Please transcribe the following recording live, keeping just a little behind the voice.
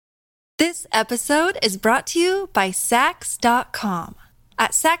This episode is brought to you by Sax.com.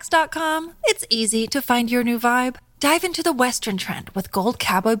 At Sax.com, it's easy to find your new vibe. Dive into the Western trend with gold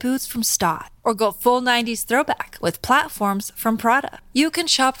cowboy boots from Stott, or go full 90s throwback with platforms from Prada. You can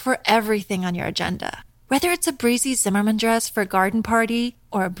shop for everything on your agenda, whether it's a breezy Zimmermann dress for a garden party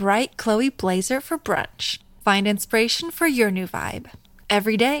or a bright Chloe blazer for brunch. Find inspiration for your new vibe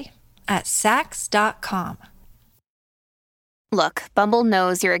every day at Sax.com. Look, Bumble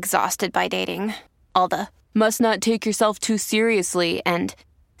knows you're exhausted by dating. All the must not take yourself too seriously and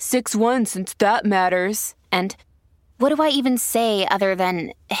 6'1" since that matters. And what do I even say other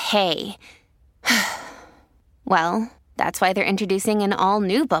than hey? Well, that's why they're introducing an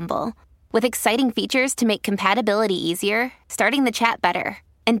all-new Bumble with exciting features to make compatibility easier, starting the chat better,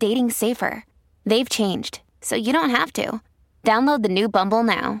 and dating safer. They've changed, so you don't have to. Download the new Bumble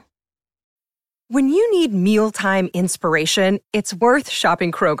now. When you need mealtime inspiration, it's worth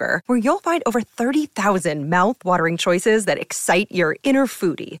shopping Kroger, where you'll find over 30,000 mouth-watering choices that excite your inner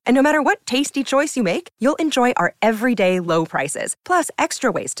foodie. And no matter what tasty choice you make, you'll enjoy our everyday low prices, plus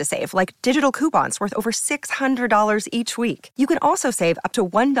extra ways to save, like digital coupons worth over $600 each week. You can also save up to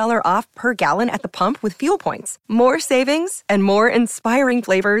 $1 off per gallon at the pump with fuel points. More savings and more inspiring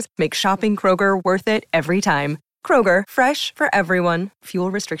flavors make shopping Kroger worth it every time. Kroger, fresh for everyone.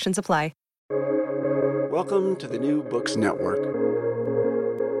 Fuel restrictions apply. Welcome to the New Books Network.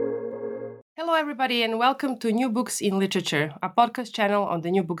 Hello, everybody, and welcome to New Books in Literature, a podcast channel on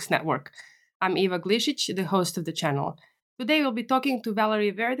the New Books Network. I'm Eva Glisic, the host of the channel. Today, we'll be talking to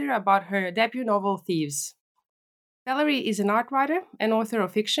Valerie Werder about her debut novel, Thieves. Valerie is an art writer, an author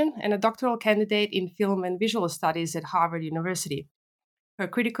of fiction, and a doctoral candidate in film and visual studies at Harvard University. Her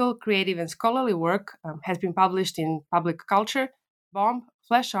critical, creative, and scholarly work has been published in Public Culture, Bomb,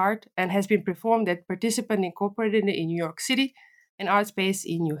 Flash Art, and has been performed at Participant Incorporated in New York City and Artspace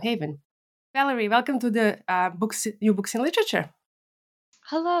in New Haven. Valerie, welcome to the New Books in Literature.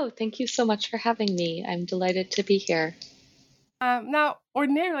 Hello, thank you so much for having me. I'm delighted to be here. Now,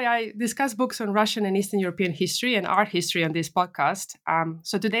 ordinarily, I discuss books on Russian and Eastern European history and art history on this podcast.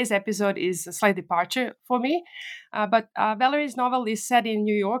 So today's episode is a slight departure for me. But Valerie's novel is set in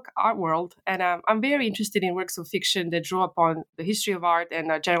New York art world, and I'm very interested in works of fiction that draw upon the history of art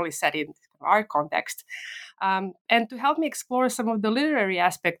and are generally set in art context. And to help me explore some of the literary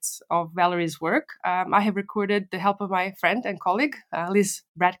aspects of Valerie's work, I have recorded the help of my friend and colleague, Liz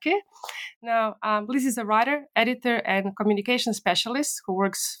Bradke. Now, Liz is a writer, editor, and communication specialist who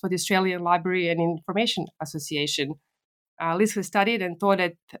works for the Australian Library and Information Association. Liz has studied and taught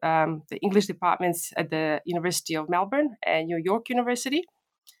at the English departments at the University of Melbourne and New York University.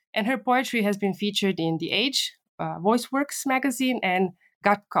 And her poetry has been featured in The Age, VoiceWorks magazine, and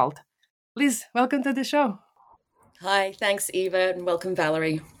Gut Cult. Liz, welcome to the show. Hi, thanks, Eva, and welcome,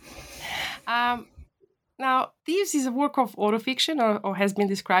 Valerie. Now, Thieves is a work of autofiction, or has been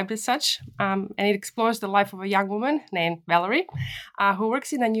described as such, and it explores the life of a young woman named Valerie, who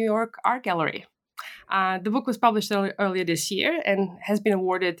works in a New York art gallery. The book was published earlier this year and has been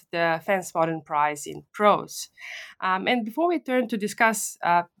awarded the Fans Modern Prize in Prose. And before we turn to discuss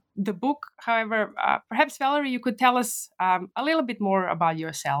the book, however, perhaps, Valerie, you could tell us a little bit more about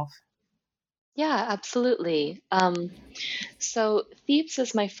yourself. Yeah, absolutely. So Thieves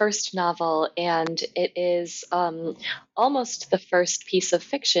is my first novel, and it is almost the first piece of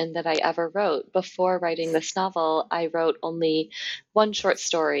fiction that I ever wrote. Before writing this novel, I wrote only one short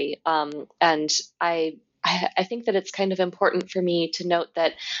story, and I think that it's kind of important for me to note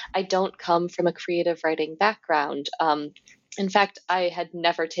that I don't come from a creative writing background. In fact, I had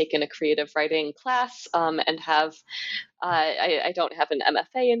never taken a creative writing class and I don't have an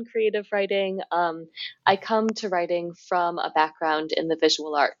MFA in creative writing. I come to writing from a background in the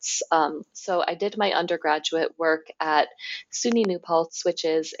visual arts. So I did my undergraduate work at SUNY New Paltz, which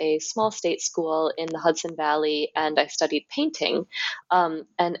is a small state school in the Hudson Valley, and I studied painting.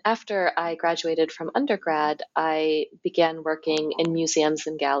 And after I graduated from undergrad, I began working in museums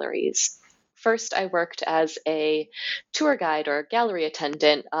and galleries. First, I worked as a tour guide or gallery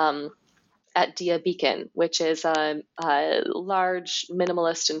attendant at Dia Beacon, which is a large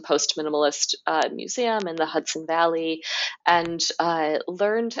minimalist and post-minimalist museum in the Hudson Valley, and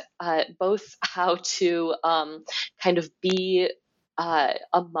learned both how to kind of be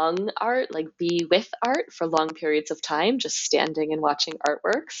among art, like be with art for long periods of time, just standing and watching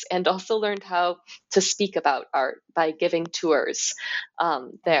artworks, and also learned how to speak about art by giving tours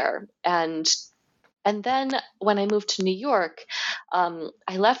there. And then when I moved to New York,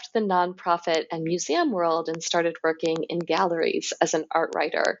 I left the nonprofit and museum world and started working in galleries as an art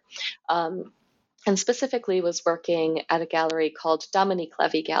writer. and specifically was working at a gallery called Dominique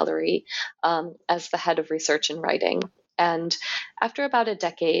Levy Gallery as the head of research and writing. And after about a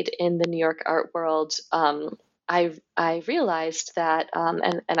decade in the New York art world, I realized that,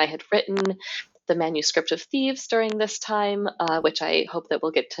 and I had written the manuscript of Thieves during this time, which I hope that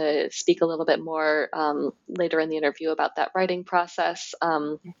we'll get to speak a little bit more later in the interview about that writing process.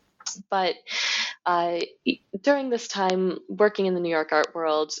 But during this time working in the New York art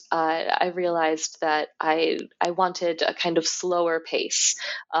world, I realized that I wanted a kind of slower pace.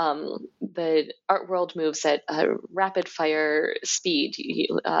 The art world moves at a rapid fire speed.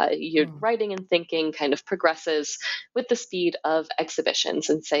 Your writing and thinking kind of progresses with the speed of exhibitions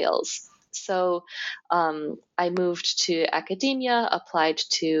and sales. So I moved to academia, applied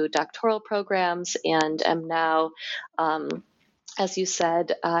to doctoral programs, and am now as you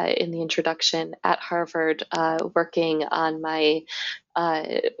said in the introduction, at Harvard, working on my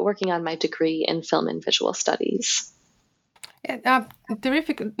degree in film and visual studies.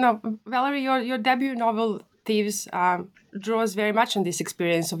 Terrific. Now, Valerie, your debut novel Thieves draws very much on this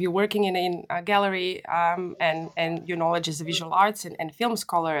experience of you working in a gallery and your knowledge as a visual arts and film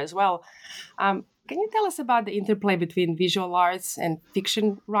scholar as well. Can you tell us about the interplay between visual arts and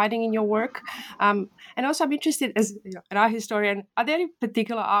fiction writing in your work? And also, I'm interested, as an art historian, are there any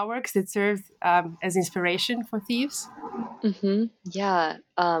particular artworks that serve as inspiration for Thieves? Mm-hmm. Yeah.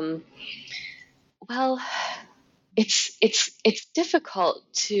 Well, it's difficult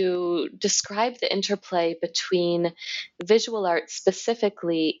to describe the interplay between visual art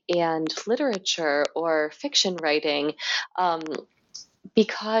specifically and literature or fiction writing.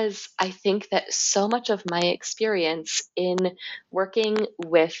 Because I think that so much of my experience in working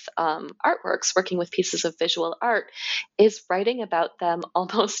with artworks, working with pieces of visual art, is writing about them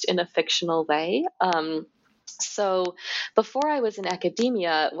almost in a fictional way. So before I was in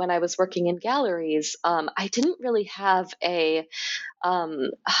academia, when I was working in galleries, I didn't really have any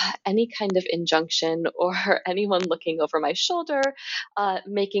kind of injunction or anyone looking over my shoulder,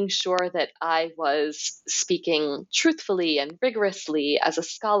 making sure that I was speaking truthfully and rigorously as a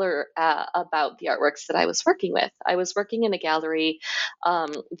scholar about the artworks that I was working with. I was working in a gallery,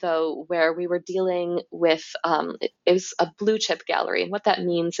 though, where we were dealing with, it was a blue chip gallery. And what that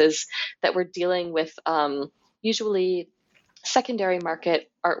means is that we're dealing with usually secondary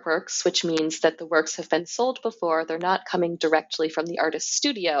market artworks, which means that the works have been sold before. They're not coming directly from the artist's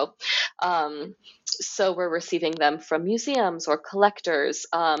studio. So we're receiving them from museums or collectors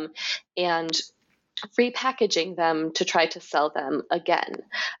and repackaging them to try to sell them again.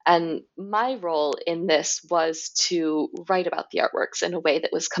 And my role in this was to write about the artworks in a way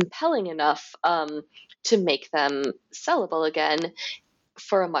that was compelling enough to make them sellable again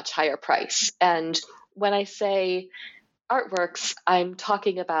for a much higher price. And when I say artworks, I'm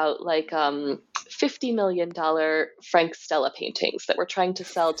talking about like $50 million Frank Stella paintings that we're trying to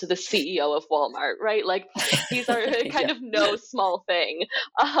sell to the CEO of Walmart, right? Like these are kind of no small thing.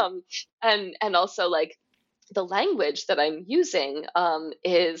 And also like the language that I'm using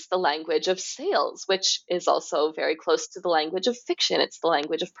is the language of sales, which is also very close to the language of fiction. It's the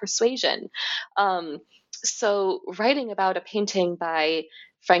language of persuasion. So writing about a painting by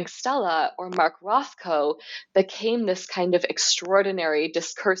Frank Stella or Mark Rothko became this kind of extraordinary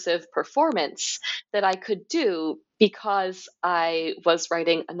discursive performance that I could do because I was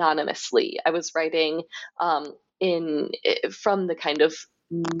writing anonymously. I was writing from the kind of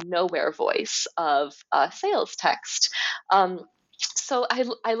nowhere voice of sales text. So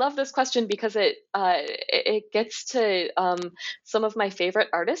I love this question because it gets to some of my favorite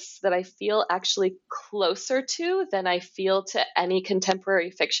artists that I feel actually closer to than I feel to any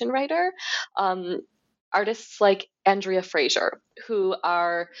contemporary fiction writer. Artists like Andrea Fraser, who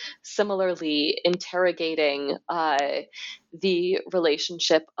are similarly interrogating the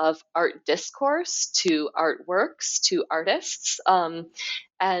relationship of art discourse to artworks to artists.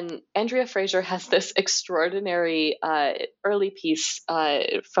 And Andrea Fraser has this extraordinary early piece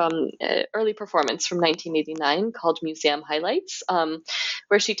early performance from 1989 called Museum Highlights,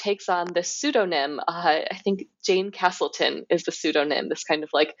 where she takes on this pseudonym. I think Jane Castleton is the pseudonym. This kind of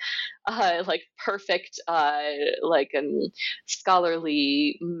like perfect,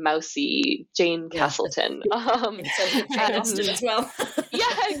 scholarly, mousy Jane Castleton. So Jane Austen as well.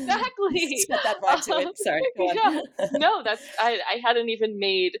 Yeah, exactly. Just put that vibe to it. Sorry, go on. Yeah. No, I hadn't even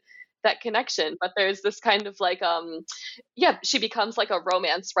made that connection. But there's this kind of like, she becomes like a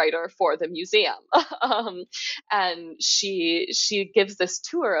romance writer for the museum. And she gives this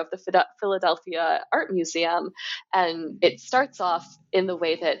tour of the Philadelphia Art Museum, and it starts off in the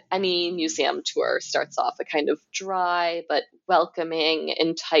way that any museum tour starts off, a kind of dry but welcoming,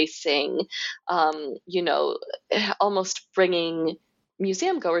 enticing, almost bringing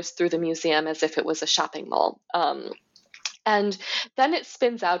museum goers through the museum as if it was a shopping mall. And then it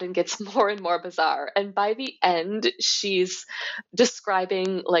spins out and gets more and more bizarre. And by the end, she's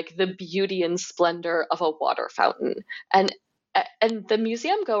describing like the beauty and splendor of a water fountain. And the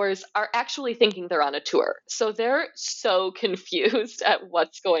museum goers are actually thinking they're on a tour. So they're so confused at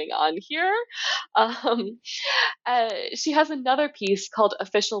what's going on here. She has another piece called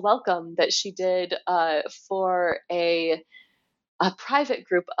Official Welcome that she did for a private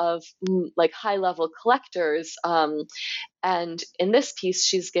group of like high level collectors. And in this piece,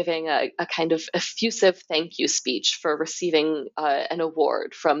 she's giving a kind of effusive thank you speech for receiving an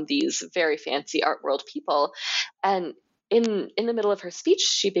award from these very fancy art world people. And in the middle of her speech,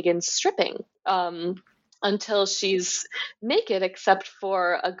 she begins stripping until she's naked except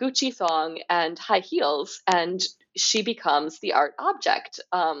for a Gucci thong and high heels, and she becomes the art object.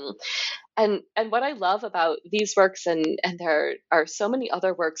 And what I love about these works, and there are so many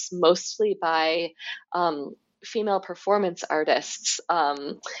other works, mostly by female performance artists,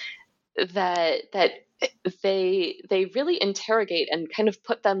 that they really interrogate and kind of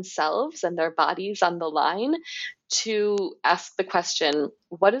put themselves and their bodies on the line to ask the question,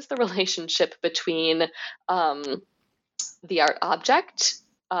 what is the relationship between the art object,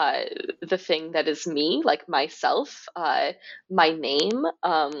 the thing that is me, like myself, my name,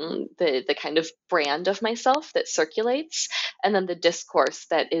 the kind of brand of myself that circulates, and then the discourse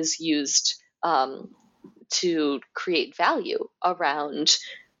that is used to create value around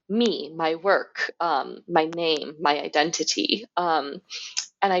me, my work, my name, my identity.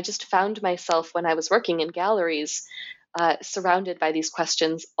 And I just found myself when I was working in galleries surrounded by these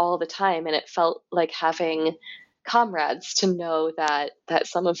questions all the time. And it felt like having comrades to know that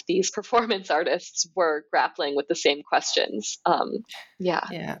some of these performance artists were grappling with the same questions.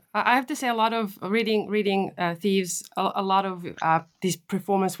 Yeah, I have to say, a lot of reading Thieves, a lot of these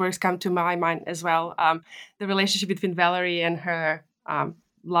performance works come to my mind as well. The relationship between Valerie and her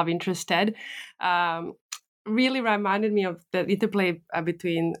love interest Ted really reminded me of the interplay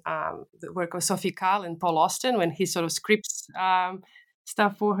between the work of Sophie Calle and Paul Austen, when he sort of scripts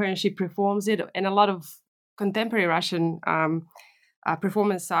stuff for her and she performs it, and a lot of contemporary Russian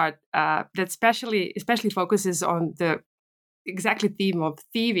performance art that especially focuses on the exactly theme of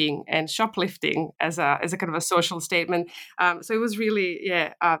thieving and shoplifting as a kind of a social statement. So it was really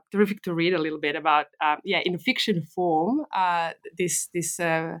terrific to read a little bit about in fiction form this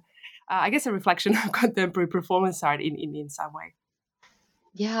I guess a reflection of contemporary performance art in some way.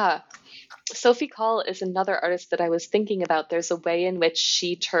 Yeah. Sophie Calle is another artist that I was thinking about. There's a way in which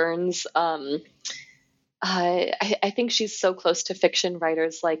she turns I think she's so close to fiction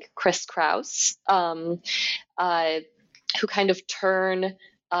writers like Chris Kraus, who kind of turn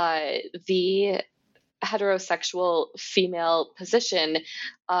the heterosexual female position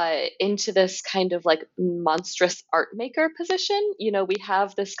into this kind of like monstrous art maker position. You know, we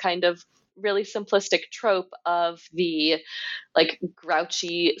have this kind of really simplistic trope of the like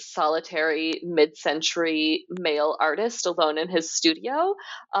grouchy, solitary, mid-century male artist alone in his studio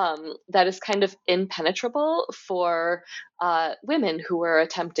that is kind of impenetrable for women who were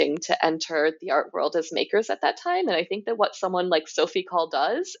attempting to enter the art world as makers at that time. And I think that what someone like Sophie Calle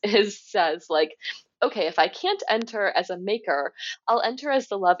does is says like, okay, if I can't enter as a maker, I'll enter as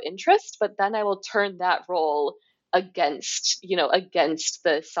the love interest, but then I will turn that role against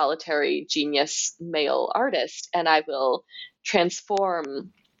the solitary genius male artist, and I will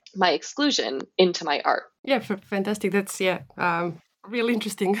transform my exclusion into my art. Yeah, fantastic. That's really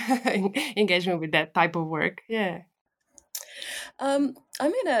interesting engagement with that type of work. Yeah. I'm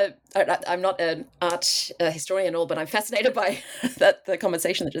not an art historian at all, but I'm fascinated by the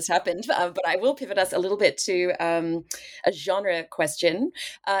conversation that just happened. But I will pivot us a little bit to a genre question.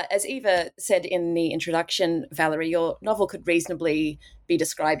 As Eva said in the introduction, Valerie, your novel could reasonably be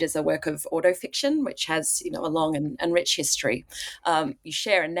described as a work of autofiction, which has a long and rich history. You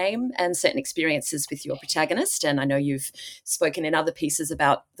share a name and certain experiences with your protagonist, and I know you've spoken in other pieces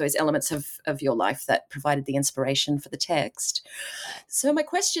about those elements of your life that provided the inspiration for the text. So my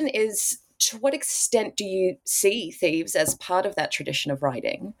question is, to what extent do you see Thieves as part of that tradition of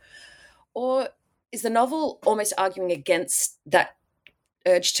writing? Or is the novel almost arguing against that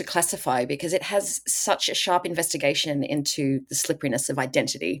urge to classify because it has such a sharp investigation into the slipperiness of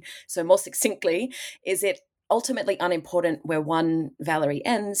identity. So more succinctly, is it ultimately unimportant where one Valerie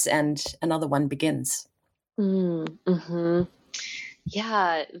ends and another one begins? Mm-hmm.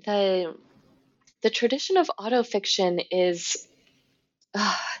 Yeah, the tradition of autofiction is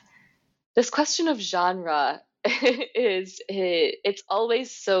this question of genre it's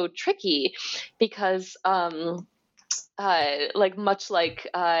always so tricky because like much like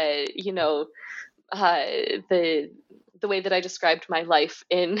uh, the the way that I described my life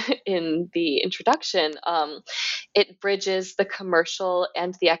in in the introduction, it bridges the commercial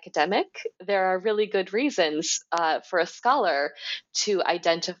and the academic. There are really good reasons for a scholar to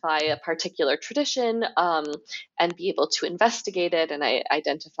identify a particular tradition and be able to investigate it and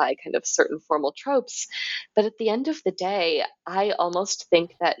identify kind of certain formal tropes. But at the end of the day, I almost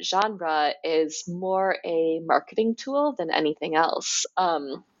think that genre is more a marketing tool than anything else.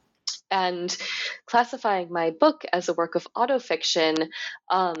 And classifying my book as a work of autofiction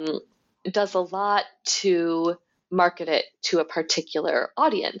um, does a lot to market it to a particular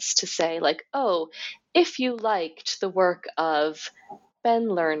audience, to say, like, oh, if you liked the work of Ben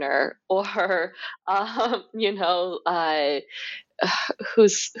Lerner or,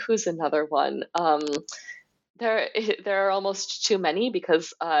 who's another one? There, there are almost too many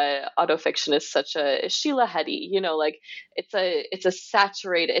because autofiction is such a Sheila Heti. Like it's a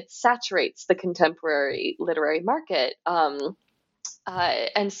saturated. It saturates the contemporary literary market, and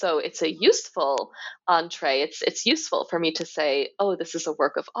so it's a useful entree. It's useful for me to say, oh, this is a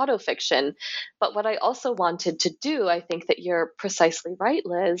work of autofiction. But what I also wanted to do, I think that you're precisely right,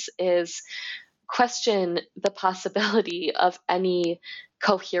 Liz, is question the possibility of any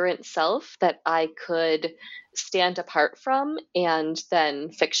coherent self that I could stand apart from and then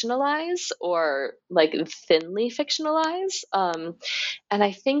fictionalize or like thinly fictionalize. And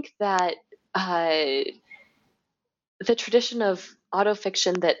I think that the tradition of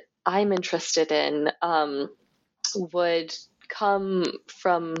autofiction that I'm interested in would come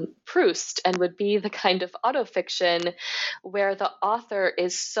from Proust and would be the kind of autofiction where the author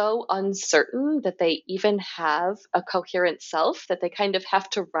is so uncertain that they even have a coherent self, that they kind of have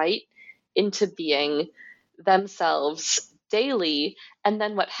to write into being themselves daily. And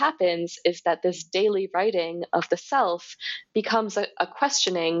then what happens is that this daily writing of the self becomes a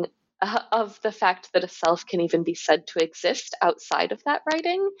questioning of the fact that a self can even be said to exist outside of that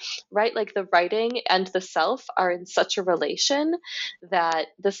writing, right? Like the writing and the self are in such a relation that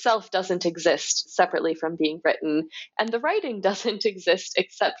the self doesn't exist separately from being written, and the writing doesn't exist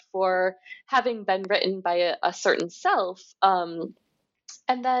except for having been written by a certain self. And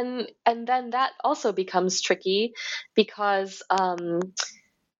then that also becomes tricky because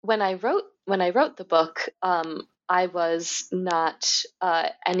when I wrote the book, I was not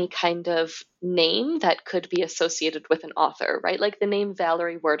any kind of name that could be associated with an author, right? Like the name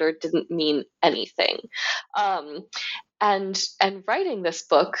Valerie Werder didn't mean anything. Um, and writing this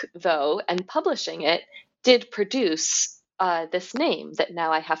book, though, and publishing it did produce this name that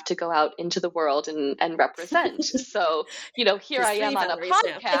now I have to go out into the world and represent. So, here There's I am three on a Valeries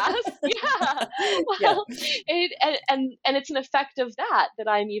now. podcast. Yeah. Yeah. Well, and it's an effect of that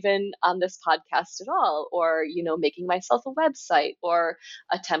I'm even on this podcast at all, or, making myself a website or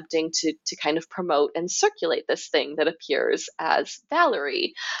attempting to kind of promote and circulate this thing that appears as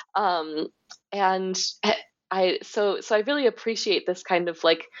Valerie. And so I really appreciate this kind of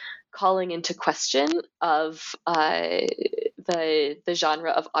like calling into question of the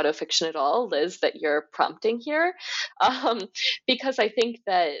genre of autofiction at all, Liz, that you're prompting here, because I think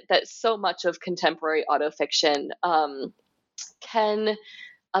that so much of contemporary autofiction can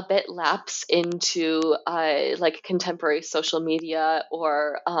a bit lapse into like contemporary social media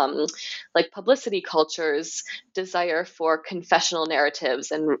or like publicity culture's desire for confessional narratives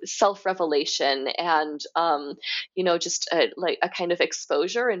and self-revelation and just like a kind of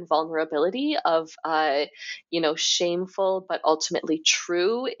exposure and vulnerability of shameful but ultimately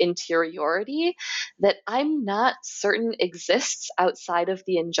true interiority that I'm not certain exists outside of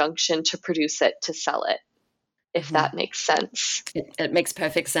the injunction to produce it, to sell it, if that makes sense. It makes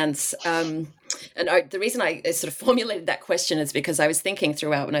perfect sense. And the reason I sort of formulated that question is because I was thinking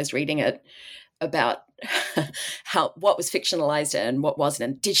throughout when I was reading it about what was fictionalized and what wasn't,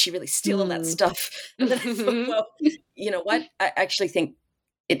 and did she really steal all that stuff? And then I thought, well, you know what? I actually think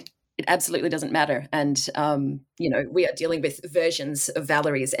it absolutely doesn't matter. And, we are dealing with versions of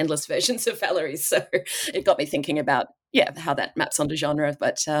Valerie's, endless versions of Valerie's. So it got me thinking about yeah, how that maps onto genre.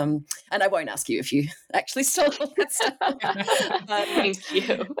 But and I won't ask you if you actually stole all that stuff. Thank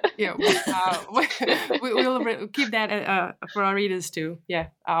you. Yeah, we'll keep that for our readers too. Yeah,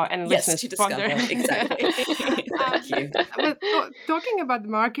 and Yes, listeners to to ponder. discover. Exactly. Thank you. But talking about the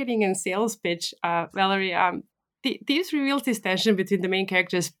marketing and sales pitch, Valerie, Thieves reveals this tension between the main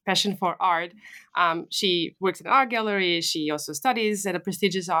character's passion for art. She works in an art gallery. She also studies at a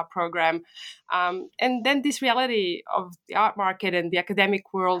prestigious art program. And then this reality of the art market and the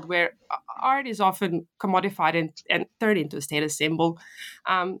academic world where art is often commodified and turned into a status symbol.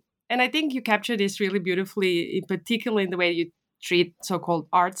 And I think you capture this really beautifully, in particular in the way you treat so-called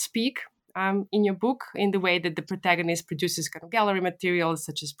art speak in your book, in the way that the protagonist produces kind of gallery materials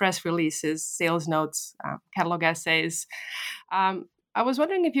such as press releases, sales notes, catalog essays. I was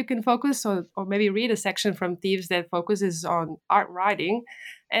wondering if you can focus or maybe read a section from Thieves that focuses on art writing,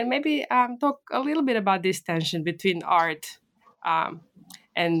 and maybe talk a little bit about this tension between art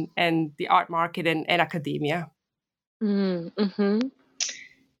and the art market and academia. Mm-hmm.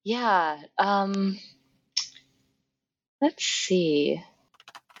 Yeah. Let's see.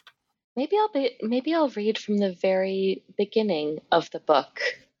 Maybe I'll read from the very beginning of the book.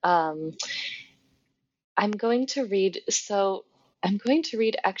 I'm going to read. So I'm going to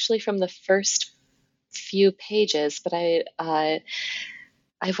read actually from the first few pages, but I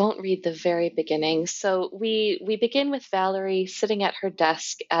won't read the very beginning. So we begin with Valerie sitting at her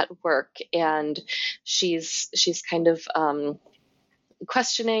desk at work, and she's kind of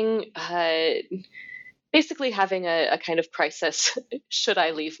questioning. Basically having a kind of crisis. Should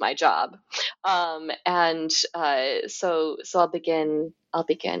I leave my job? And so I'll begin.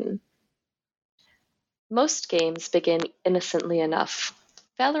 Most games begin innocently enough.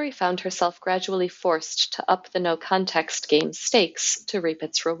 Valerie found herself gradually forced to up the no-context game's stakes to reap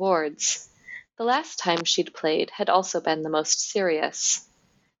its rewards. The last time she'd played had also been the most serious.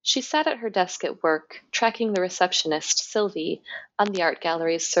 She sat at her desk at work, tracking the receptionist, Sylvie, on the art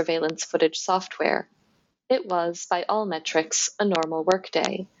gallery's surveillance footage software. It was, by all metrics, a normal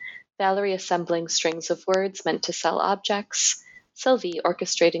workday. Valerie assembling strings of words meant to sell objects, Sylvie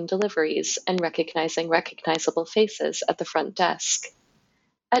orchestrating deliveries and recognizing recognizable faces at the front desk.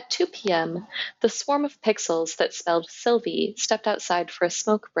 At 2 p.m., the swarm of pixels that spelled Sylvie stepped outside for a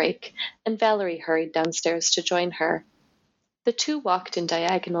smoke break, and Valerie hurried downstairs to join her. The two walked in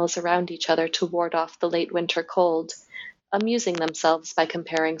diagonals around each other to ward off the late winter cold, amusing themselves by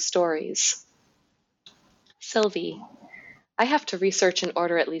comparing stories. Sylvie: I have to research and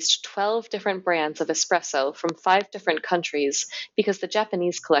order at least 12 different brands of espresso from 5 different countries because the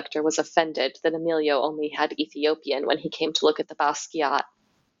Japanese collector was offended that Emilio only had Ethiopian when he came to look at the Basquiat.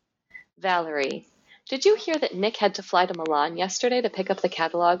 Valerie: Did you hear that Nick had to fly to Milan yesterday to pick up the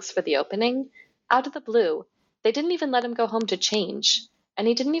catalogs for the opening? Out of the blue. They didn't even let him go home to change. And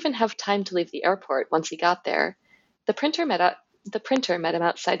he didn't even have time to leave the airport once he got there. The printer met him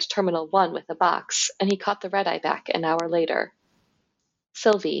outside Terminal 1 with a box, and he caught the red-eye back an hour later.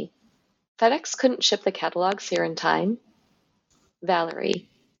 Sylvie: FedEx couldn't ship the catalogs here in time? Valerie: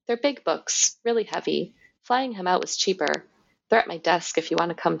 They're big books, really heavy. Flying him out was cheaper. They're at my desk if you want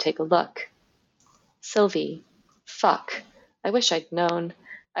to come take a look. Sylvie: Fuck. I wish I'd known.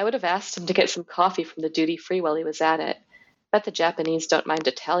 I would have asked him to get some coffee from the duty-free while he was at it. Bet the Japanese don't mind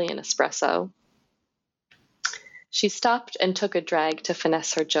Italian espresso. She stopped and took a drag to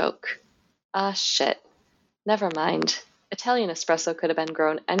finesse her joke. Ah, shit. Never mind. Italian espresso could have been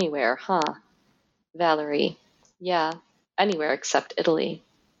grown anywhere, huh? Valerie: Yeah, anywhere except Italy.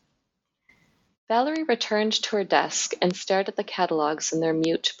 Valerie returned to her desk and stared at the catalogs in their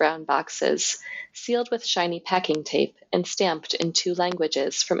mute brown boxes, sealed with shiny packing tape and stamped in 2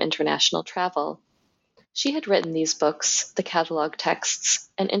 languages from international travel. She had written these books, the catalog texts,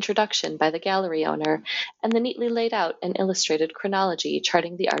 an introduction by the gallery owner, and the neatly laid out and illustrated chronology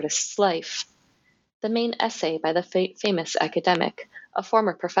charting the artist's life. The main essay by the famous academic, a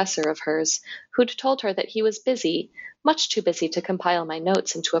former professor of hers, who'd told her that he was busy, much too busy to compile my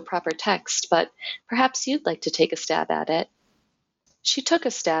notes into a proper text, but perhaps you'd like to take a stab at it. She took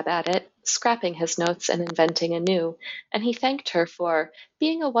a stab at it, scrapping his notes and inventing anew, and he thanked her for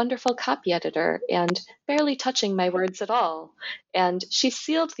being a wonderful copy editor and barely touching my words at all, and she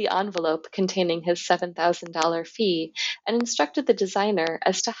sealed the envelope containing his $7,000 fee and instructed the designer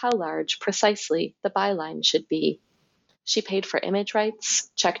as to how large, precisely, the byline should be. She paid for image rights,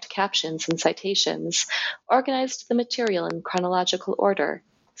 checked captions and citations, organized the material in chronological order,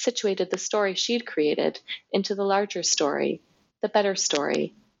 situated the story she'd created into the larger story, the better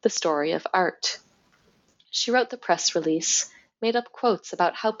story, the story of art. She wrote the press release, made up quotes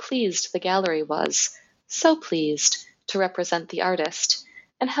about how pleased the gallery was, so pleased, to represent the artist,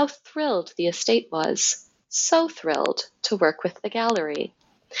 and how thrilled the estate was, so thrilled to work with the gallery.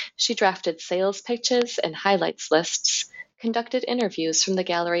 She drafted sales pitches and highlights lists, conducted interviews from the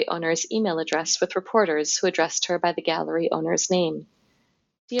gallery owner's email address with reporters who addressed her by the gallery owner's name.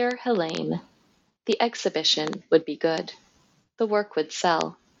 Dear Helene, the exhibition would be good. The work would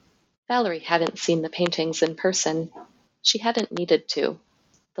sell. Valerie hadn't seen the paintings in person. She hadn't needed to.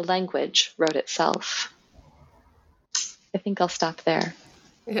 The language wrote itself. I think I'll stop there.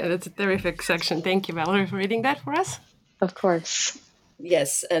 Yeah, that's a terrific section. Thank you, Valerie, for reading that for us. Of course.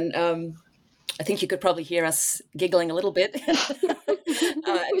 Yes, and I think you could probably hear us giggling a little bit.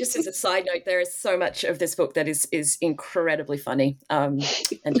 Just as a side note, there is so much of this book that is incredibly funny, and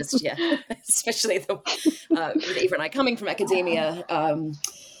just especially with Eva and I coming from academia.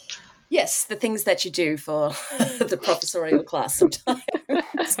 Yes, the things that you do for the professorial class sometimes.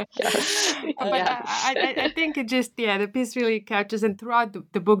 But I think it just, the piece really captures, and throughout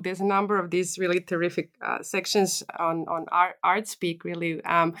the book, there's a number of these really terrific sections on art speak, really.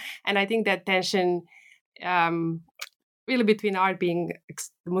 And I think that tension really between art being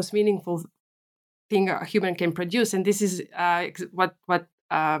the most meaningful thing a human can produce. And this is what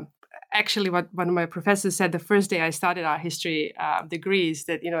actually what one of my professors said the first day I started art history degrees,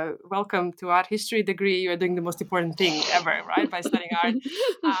 that, welcome to art history degree. You're doing the most important thing ever, right? By studying art,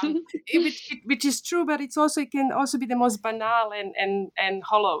 which is true, but it can also be the most banal and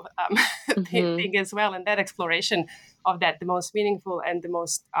hollow thing as well. And that exploration of that, the most meaningful and the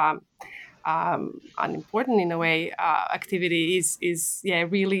most unimportant in a way activity is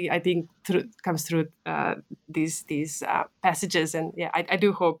really, I think, comes through these passages. And I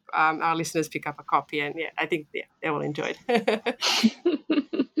do hope our listeners pick up a copy, and I think they will enjoy it.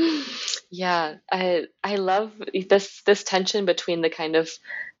 Yeah, I love this tension between the kind of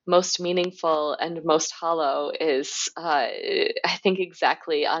most meaningful and most hollow is, I think,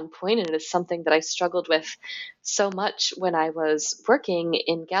 exactly on point, and it is something that I struggled with so much when I was working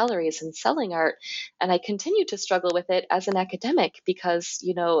in galleries and selling art, and I continue to struggle with it as an academic because,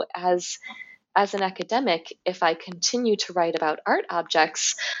 as an academic, if I continue to write about art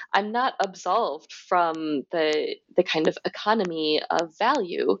objects, I'm not absolved from the kind of economy of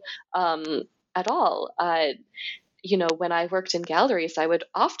value at all. When I worked in galleries, I would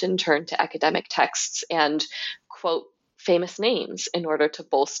often turn to academic texts and quote famous names in order to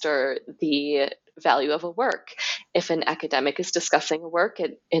bolster the value of a work. If an academic is discussing a work,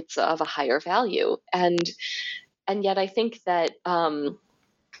 it's of a higher value. And yet I think that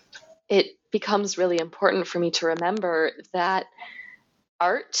it becomes really important for me to remember that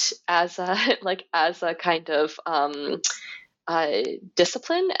art as a kind of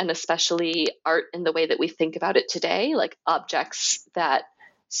discipline, and especially art in the way that we think about it today, like objects that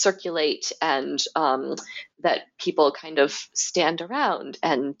circulate and that people kind of stand around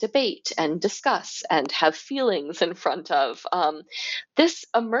and debate and discuss and have feelings in front of. This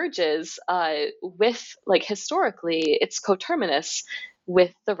emerges with, historically, it's coterminous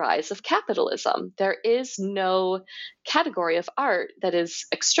with the rise of capitalism. There is no category of art that is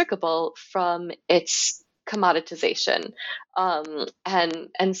extricable from its commoditization.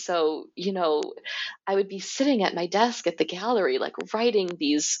 And so, I would be sitting at my desk at the gallery, writing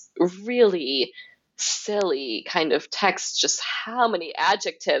these really silly kind of texts, just how many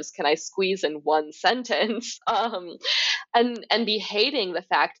adjectives can I squeeze in one sentence? And be hating the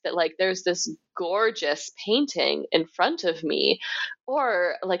fact that there's this gorgeous painting in front of me,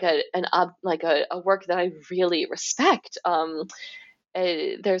 or a work that I really respect.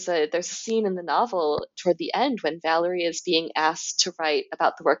 There's a scene in the novel toward the end when Valerie is being asked to write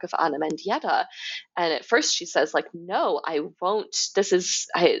about the work of Anna Mendieta, and at first she says no, I won't. This is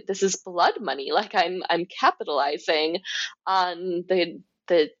blood money. I'm capitalizing on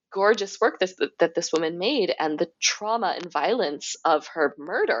the gorgeous work that this woman made and the trauma and violence of her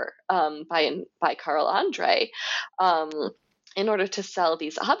murder by Carl Andre. In order to sell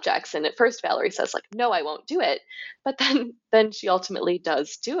these objects. And at first Valerie says no, I won't do it. But then she ultimately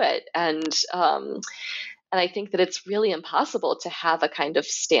does do it. And I think that it's really impossible to have a kind of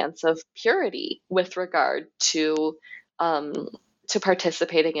stance of purity with regard to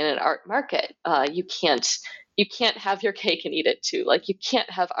participating in an art market. You can't have your cake and eat it too. You can't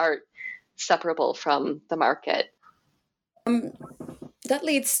have art separable from the market. That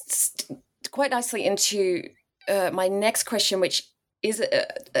leads quite nicely into my next question, which is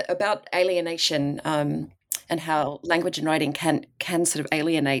about alienation and how language and writing can sort of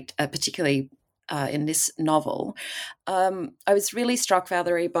alienate, particularly in this novel. I was really struck,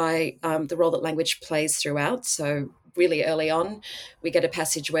 Valerie, by the role that language plays throughout. So really early on, we get a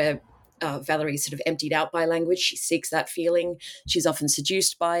passage where Valerie is sort of emptied out by language. She seeks that feeling. She's often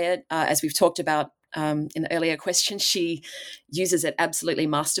seduced by it. As we've talked about in the earlier question, she uses it absolutely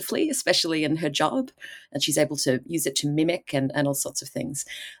masterfully, especially in her job, and she's able to use it to mimic and all sorts of things.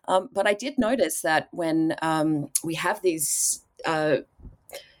 But I did notice that when we have these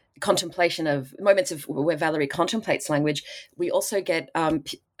contemplation of moments of where Valerie contemplates language, we also get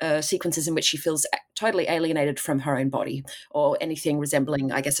sequences in which she feels totally alienated from her own body or anything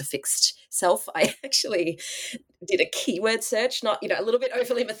resembling, I guess, a fixed self. I actually did a keyword search, not, a little bit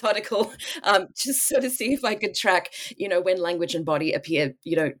overly methodical, just sort of see if I could track, when language and body appear,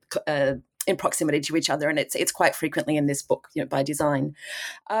 in proximity to each other. And it's quite frequently in this book, by design.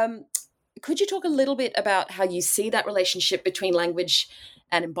 Could you talk a little bit about how you see that relationship between language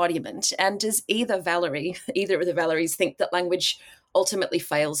and embodiment? And does either of the Valeries think that language ultimately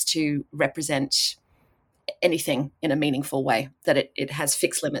fails to represent anything in a meaningful way, that it has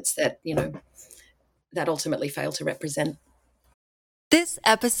fixed limits that, that ultimately fail to represent? This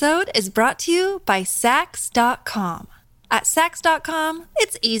episode is brought to you by Sax.com. At Sax.com,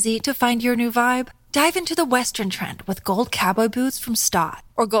 it's easy to find your new vibe. Dive into the Western trend with gold cowboy boots from Stott,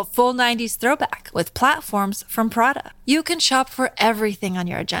 or go full 90s throwback with platforms from Prada. You can shop for everything on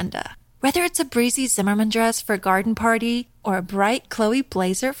your agenda, whether it's a breezy Zimmermann dress for a garden party or a bright Chloe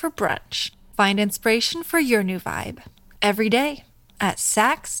blazer for brunch. Find inspiration for your new vibe every day at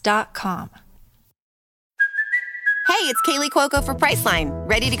Sax.com. Hey, it's Kaylee Cuoco for Priceline.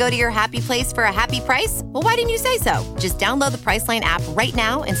 Ready to go to your happy place for a happy price? Well, why didn't you say so? Just download the Priceline app right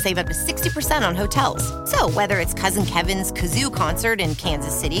now and save up to 60% on hotels. So whether it's Cousin Kevin's Kazoo Concert in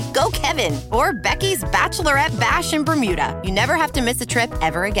Kansas City, go Kevin, or Becky's Bachelorette Bash in Bermuda, you never have to miss a trip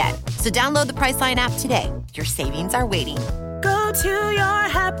ever again. So download the Priceline app today. Your savings are waiting. Go to your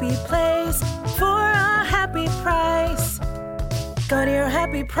happy place for a happy price. Go to your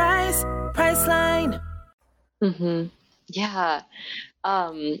happy price, Priceline. Mm-hmm. Yeah.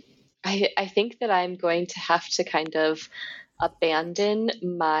 I think that I'm going to have to kind of abandon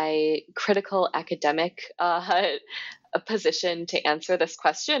my critical academic a position to answer this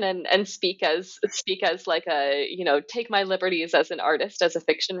question and speak as like a, take my liberties as an artist, as a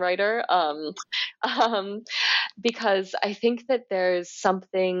fiction writer, because I think that there's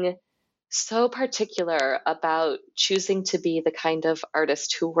something so particular about choosing to be the kind of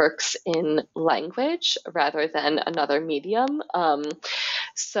artist who works in language rather than another medium. I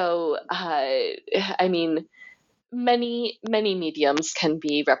mean, many mediums can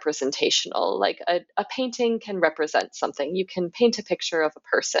be representational. Like a painting can represent something. You can paint a picture of a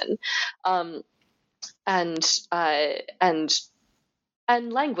person,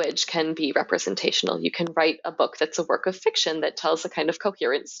 and language can be representational. You can write a book that's a work of fiction that tells a kind of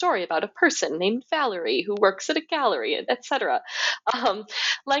coherent story about a person named Valerie who works at a gallery, etc.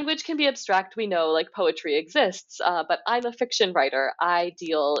 Language can be abstract. We know, like, poetry exists, but I'm a fiction writer. I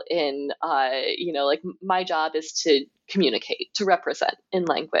deal in, like, my job is to communicate, to represent in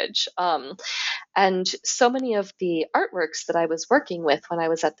language. And so many of the artworks that I was working with when I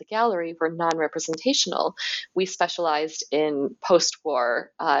was at the gallery were non-representational. We specialized in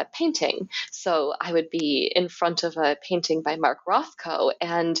post-war painting. So I would be in front of a painting by Mark Rothko,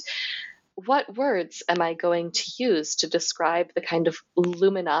 and what words am I going to use to describe the kind of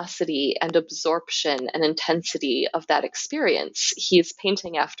luminosity and absorption and intensity of that experience? He's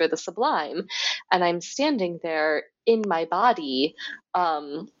painting after the sublime, and I'm standing there in my body,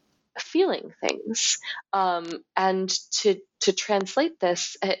 feeling things, and to translate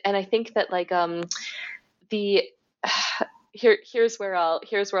this. And I think that, like, the here's where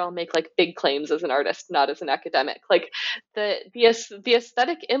I'll make, like, big claims as an artist, not as an academic. Like, the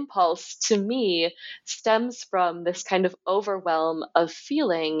aesthetic impulse to me stems from this kind of overwhelm of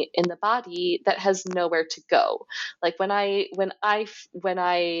feeling in the body that has nowhere to go. Like, when I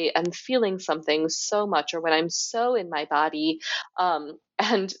am feeling something so much, or when I'm so in my body,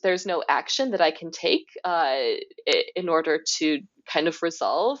 and there's no action that I can take in order to kind of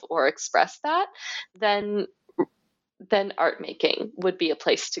resolve or express that, then art making would be a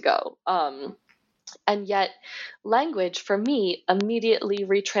place to go. And yet language, for me, immediately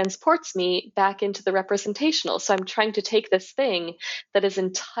retransports me back into the representational. So I'm trying to take this thing that is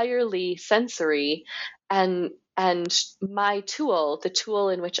entirely sensory, and my tool, the tool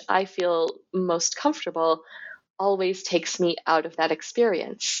in which I feel most comfortable, always takes me out of that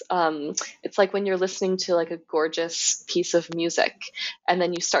experience. It's like when you're listening to like a gorgeous piece of music and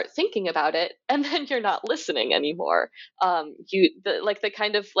then you start thinking about it and then you're not listening anymore. The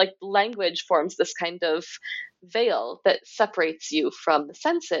kind of like language forms this kind of veil that separates you from the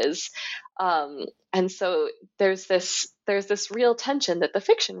senses. And so there's this real tension that the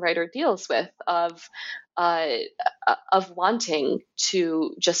fiction writer deals with uh, of wanting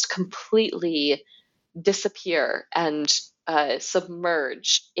to just completely disappear and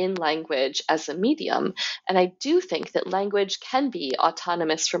submerge in language as a medium. And I do think that language can be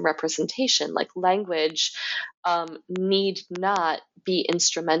autonomous from representation. Like language need not be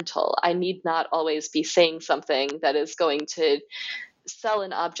instrumental. I need not always be saying something that is going to sell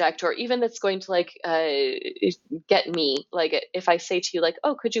an object, or even that's going to like get me. Like if I say to you like,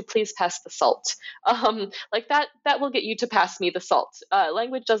 oh, could you please pass the salt, like that will get you to pass me the salt.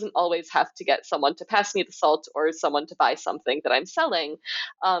 Language doesn't always have to get someone to pass me the salt or someone to buy something that I'm selling,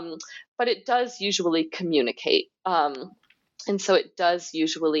 but it does usually communicate, and so it does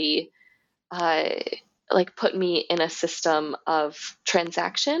usually like put me in a system of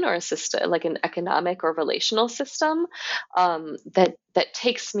transaction, or a system like an economic or relational system, that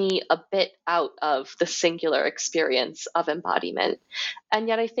takes me a bit out of the singular experience of embodiment. And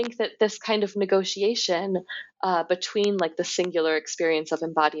yet I think that this kind of negotiation between like the singular experience of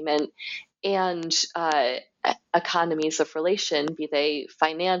embodiment and economies of relation, be they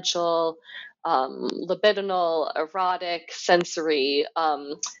financial, libidinal, erotic, sensory,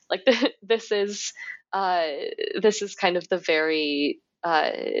 this is kind of the very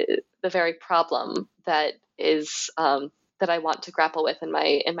problem that is that I want to grapple with in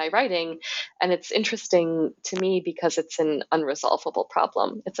my writing. And it's interesting to me because it's an unresolvable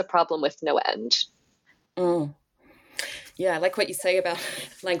problem. It's a problem with no end. Mm. Yeah, I like what you say about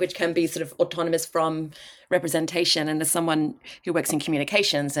language can be sort of autonomous from representation. And as someone who works in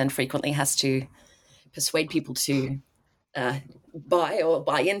communications and frequently has to persuade people to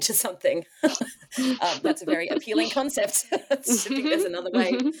buy into something, that's a very appealing concept. I think there's another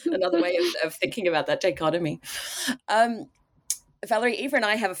way of thinking about that dichotomy. Valerie, Eva and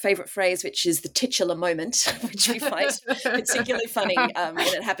I have a favorite phrase, which is the titular moment, which we find particularly funny when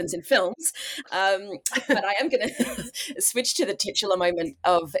it happens in films. But I am going to switch to the titular moment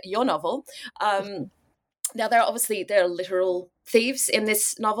of your novel. Now, there are literal thieves in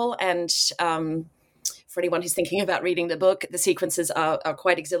this novel, and for anyone who's thinking about reading the book, the sequences are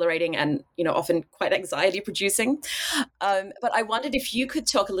quite exhilarating and, often quite anxiety producing. But I wondered if you could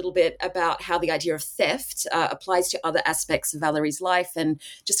talk a little bit about how the idea of theft applies to other aspects of Valerie's life, and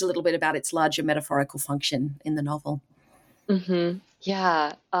just a little bit about its larger metaphorical function in the novel. Mm-hmm.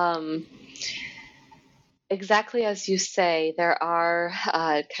 Yeah. Exactly as you say, there are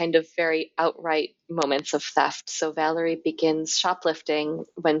kind of very outright moments of theft. So Valerie begins shoplifting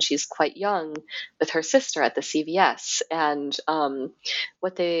when she's quite young with her sister at the CVS, and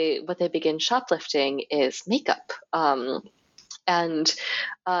what they begin shoplifting is makeup. And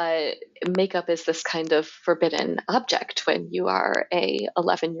makeup is this kind of forbidden object when you are a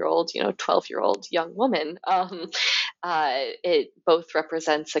 11-year-old, 12-year-old young woman. It both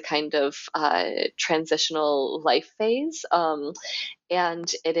represents a kind of transitional life phase,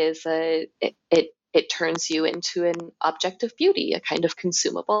 and it is it turns you into an object of beauty, a kind of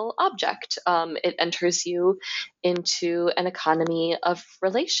consumable object. It enters you into an economy of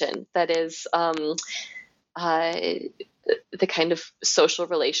relation that is the kind of social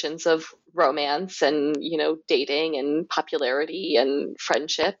relations of romance and, dating and popularity and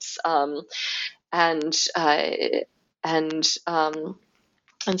friendships. And so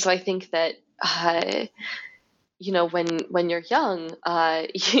I think that, when you're young,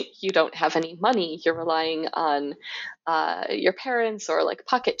 you don't have any money. You're relying on your parents or like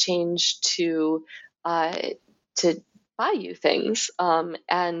pocket change to buy you things.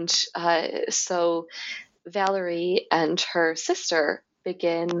 So Valerie and her sister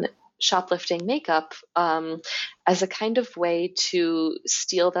begin shoplifting makeup as a kind of way to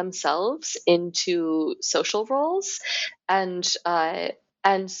steal themselves into social roles, and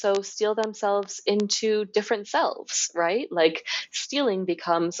so steal themselves into different selves, right? Like stealing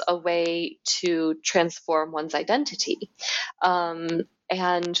becomes a way to transform one's identity. And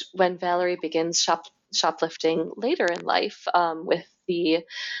when Valerie begins shoplifting later in life,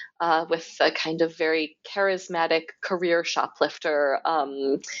 with a kind of very charismatic career shoplifter,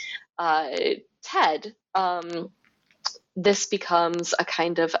 Ted, this becomes a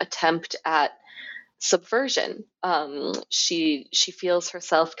kind of attempt at subversion. She feels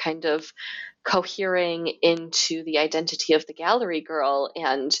herself kind of cohering into the identity of the gallery girl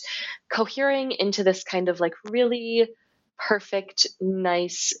and cohering into this kind of like really perfect,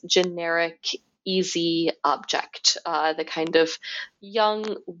 nice, generic, easy object, the kind of young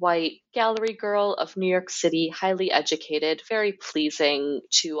white gallery girl of New York City, highly educated, very pleasing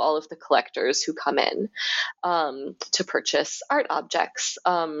to all of the collectors who come in to purchase art objects.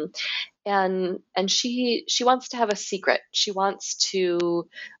 And she wants to have a secret. She wants to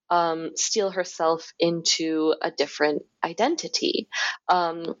steal herself into a different identity.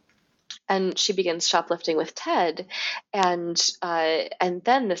 And she begins shoplifting with Ted, and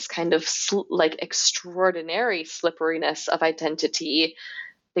then this kind of like extraordinary slipperiness of identity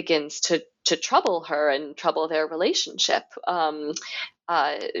begins to trouble her and trouble their relationship,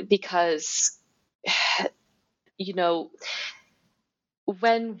 because you know,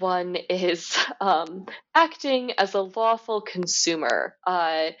 when one is acting as a lawful consumer,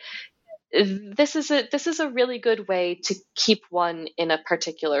 this is a really good way to keep one in a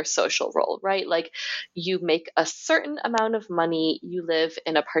particular social role, right? Like, you make a certain amount of money, you live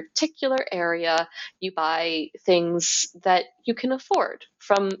in a particular area, you buy things that you can afford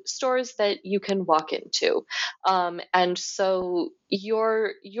from stores that you can walk into, and so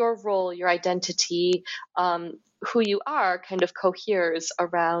your role, your identity, who you are, kind of coheres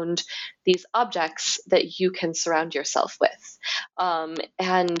around these objects that you can surround yourself with.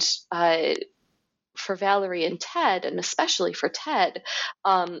 And for Valerie and Ted, and especially for Ted,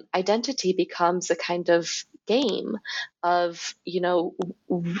 identity becomes a kind of game of,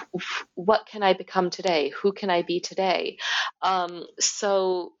 what can I become today? Who can I be today?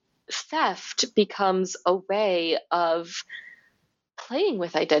 So theft becomes a way of playing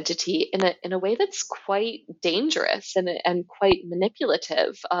with identity in a way that's quite dangerous and quite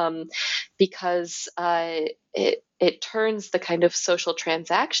manipulative, because it turns the kind of social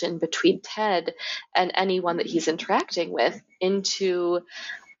transaction between Ted and anyone that he's interacting with into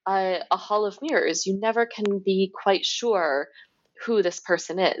a hall of mirrors. You never can be quite sure who this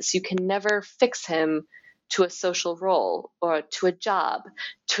person is. You can never fix him to a social role or to a job,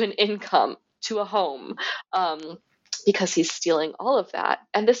 to an income, to a home. Because he's stealing all of that.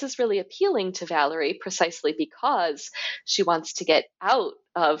 And this is really appealing to Valerie precisely because she wants to get out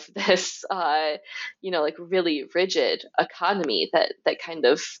of this, like really rigid economy that kind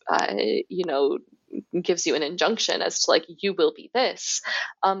of, gives you an injunction as to like, you will be this.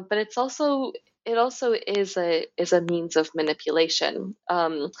 But it also is a means of manipulation.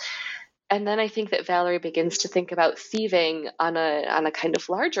 And then I think that Valerie begins to think about thieving on a kind of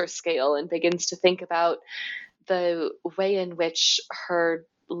larger scale, and begins to think about the way in which her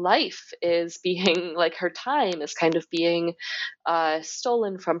life is being, like her time is kind of being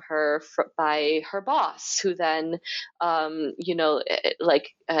stolen from her by her boss, who then,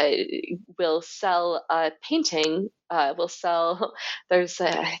 will sell a painting, I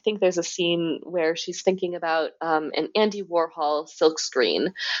think there's a scene where she's thinking about an Andy Warhol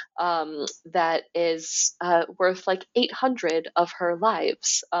silkscreen that is worth like 800 of her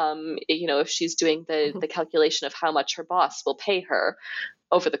lives, if she's doing the calculation of how much her boss will pay her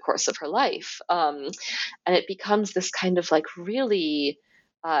over the course of her life. And it becomes this kind of like really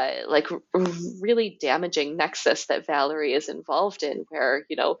really damaging nexus that Valerie is involved in, where,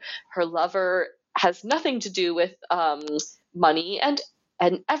 her lover has nothing to do with money and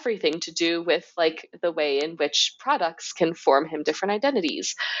everything to do with like the way in which products can form him different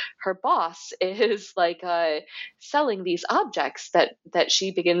identities. Her boss is like selling these objects that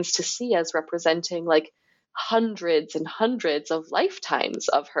she begins to see as representing like hundreds and hundreds of lifetimes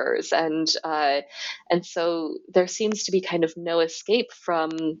of hers, and so there seems to be kind of no escape from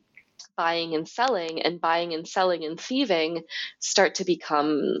buying and selling, and buying and selling and thieving start to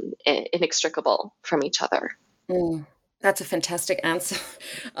become inextricable from each other. That's a fantastic answer.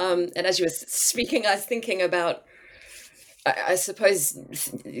 And as you were speaking, I was thinking about, I suppose,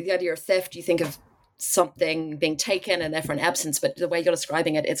 the idea of theft. You think of something being taken and therefore an absence, but the way you're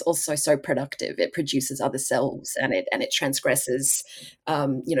describing it, it's also so productive. It produces other selves, and it transgresses,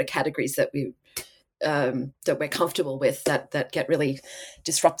 categories that we're comfortable with, that get really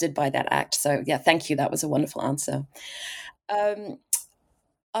disrupted by that act. So yeah, thank you. That was a wonderful answer. I'm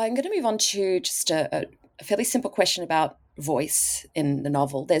going to move on to just a fairly simple question about voice in the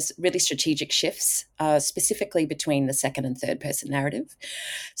novel. There's really strategic shifts, specifically between the second and third person narrative.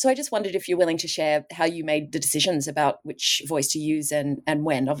 So I just wondered if you're willing to share how you made the decisions about which voice to use and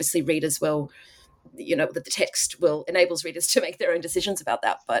when. Obviously, readers will, that the text enables readers to make their own decisions about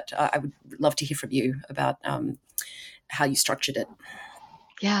that. But I would love to hear from you about how you structured it.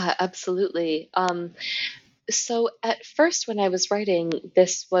 Yeah, absolutely. So at first, when I was writing,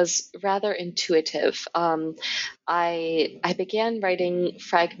 this was rather intuitive. I began writing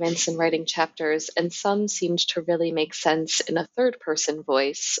fragments and writing chapters, and some seemed to really make sense in a third person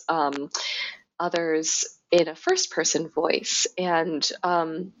voice, others in a first person voice, and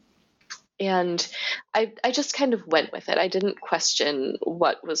I just kind of went with it. I didn't question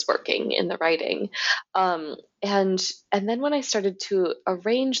what was working in the writing. And then when I started to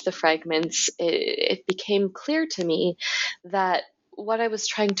arrange the fragments, it became clear to me that what I was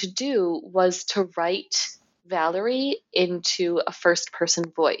trying to do was to write Valerie into a first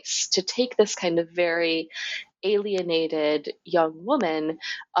person voice, to take this kind of very alienated young woman,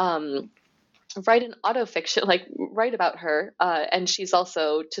 write an autofiction, like write about her, and she's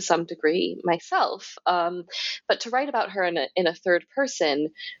also to some degree myself. But to write about her in a third person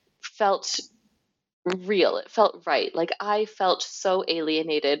felt real. It felt right. Like I felt so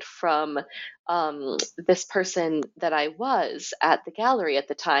alienated from this person that I was at the gallery at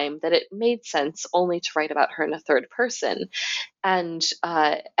the time that it made sense only to write about her in a third person. And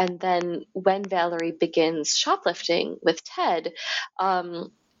then when Valerie begins shoplifting with Ted,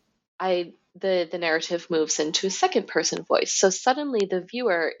 the narrative moves into a second person voice. So suddenly the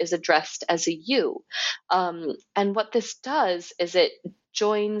viewer is addressed as a you. And what this does is it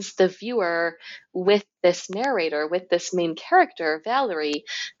joins the viewer with this narrator, with this main character, Valerie,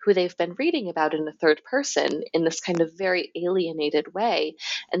 who they've been reading about in the third person in this kind of very alienated way.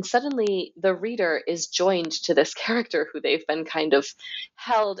 And suddenly the reader is joined to this character who they've been kind of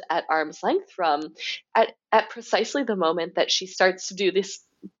held at arm's length from at precisely the moment that she starts to do this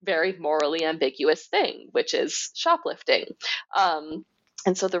very morally ambiguous thing, which is shoplifting. And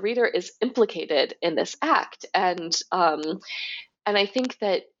so the reader is implicated in this act. And I think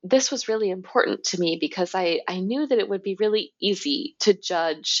that this was really important to me because I knew that it would be really easy to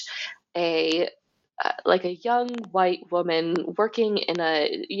judge a like a young white woman working in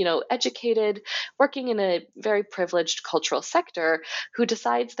a, educated, working in a very privileged cultural sector who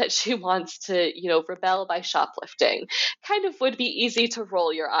decides that she wants to, rebel by shoplifting. Kind of would be easy to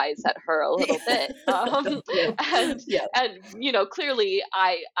roll your eyes at her a little bit. And clearly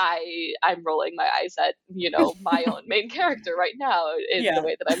I'm rolling my eyes at, my own main character right now in the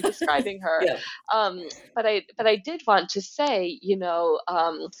way that I'm describing her. But I did want to say,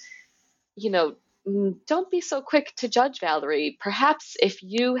 don't be so quick to judge Valerie. Perhaps if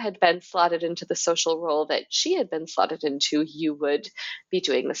you had been slotted into the social role that she had been slotted into, you would be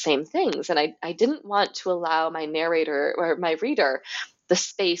doing the same things. And I didn't want to allow my narrator or my reader the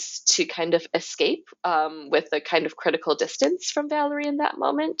space to kind of escape with a kind of critical distance from Valerie in that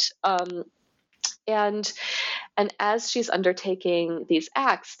moment. And as she's undertaking these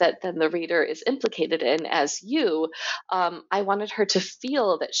acts that then the reader is implicated in as you, I wanted her to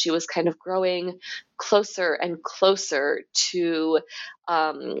feel that she was kind of growing closer and closer to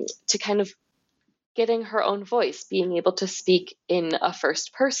kind of getting her own voice, being able to speak in a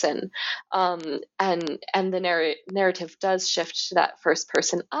first person. And the narrative does shift to that first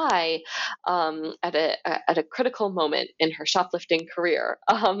person I at a critical moment in her shoplifting career.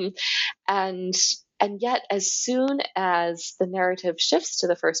 And yet, as soon as the narrative shifts to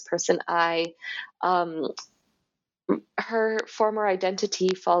the first person I, her former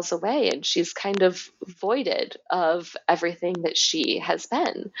identity falls away and she's kind of voided of everything that she has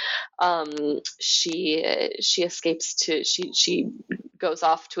been. She escapes to she goes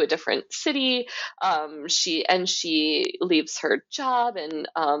off to a different city. She leaves her job, and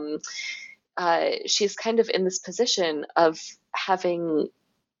she's kind of in this position of having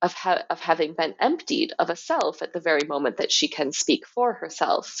been emptied of a self at the very moment that she can speak for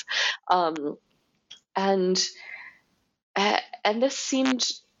herself. And this seemed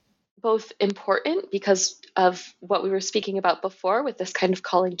both important because of what we were speaking about before with this kind of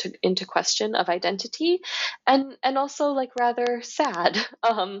calling into question of identity, and also like rather sad.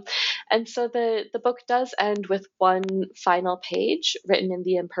 And so the book does end with one final page written in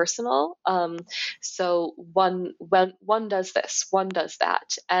the impersonal. So when one does this, one does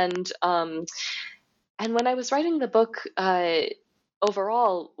that. And when I was writing the book,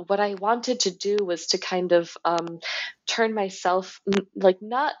 overall, what I wanted to do was to kind of turn myself, like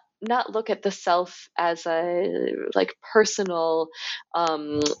not look at the self as a like personal,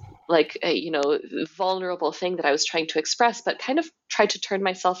 like a, vulnerable thing that I was trying to express, but kind of try to turn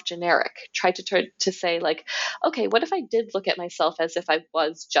myself generic, try to say like, okay, what if I did look at myself as if I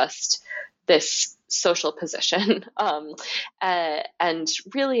was just this social position, and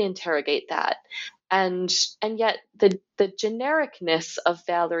really interrogate that. And yet the genericness of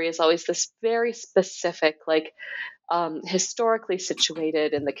Valerie is always this very specific, like historically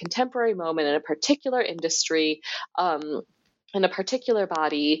situated in the contemporary moment in a particular industry, in a particular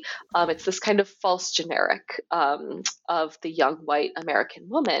body. It's this kind of false generic of the young white American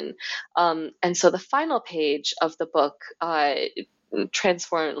woman. And so the final page of the book kind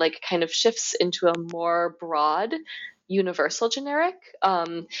of shifts into a more broad universal generic.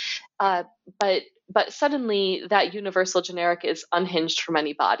 Uh, but suddenly that universal generic is unhinged from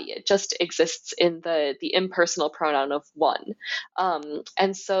any body. It just exists in the impersonal pronoun of one.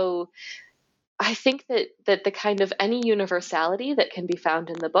 And so I think that the kind of any universality that can be found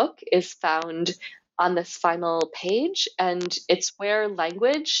in the book is found on this final page, and it's where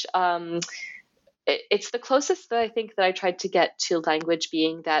language. It's the closest that I think that I tried to get to language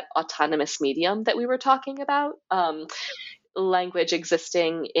being that autonomous medium that we were talking about. Language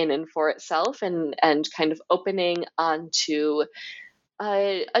existing in and for itself, and kind of opening onto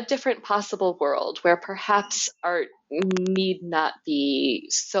a different possible world where perhaps art need not be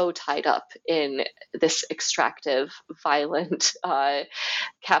so tied up in this extractive, violent,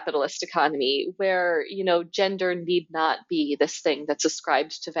 capitalist economy, where, gender need not be this thing that's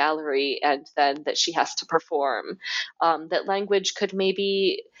ascribed to Valerie and then that she has to perform. That language could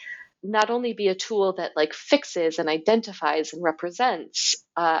maybe not only be a tool that like fixes and identifies and represents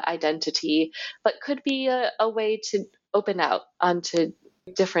identity, but could be a way to open out onto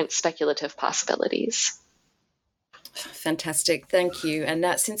different speculative possibilities. Fantastic. Thank you. And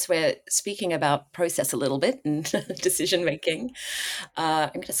since we're speaking about process a little bit and decision making, I'm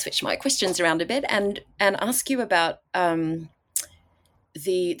going to switch my questions around a bit and ask you about the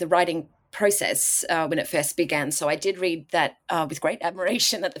writing process when it first began. So I did read that with great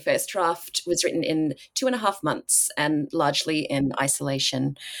admiration that the first draft was written in 2.5 months and largely in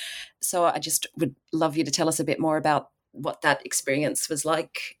isolation. So I just would love you to tell us a bit more about what that experience was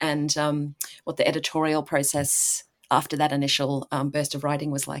like and what the editorial process after that initial burst of writing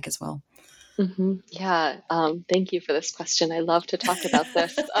was like as well. Mm-hmm. Yeah. Thank you for this question. I love to talk about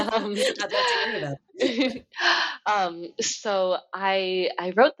this. I'd love to hear that. So I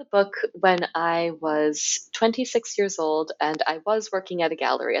wrote the book when I was 26 years old, and I was working at a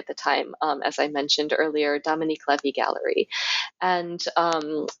gallery at the time, as I mentioned earlier, Dominique Levy Gallery. And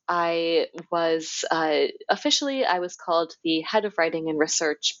I was officially, I was called the head of writing and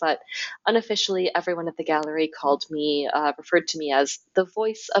research, but unofficially, everyone at the gallery referred to me as the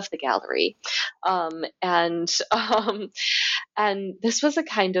voice of the gallery. And this was a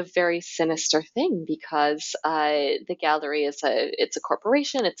kind of very sinister thing because the gallery it's a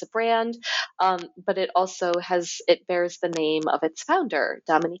corporation, it's a brand, but it also bears the name of its founder,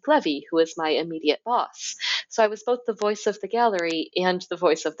 Dominique Levy, who is my immediate boss. So I was both the voice of the gallery and the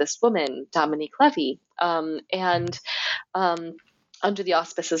voice of this woman, Dominique Levy. Under the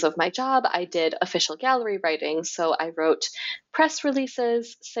auspices of my job, I did official gallery writing. So I wrote press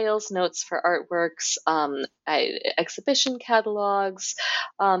releases, sales notes for artworks, exhibition catalogs,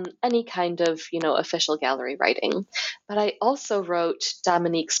 any kind of, official gallery writing. But I also wrote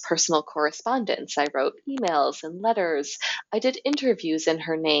Dominique's personal correspondence. I wrote emails and letters. I did interviews in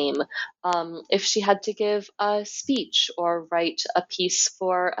her name. If she had to give a speech or write a piece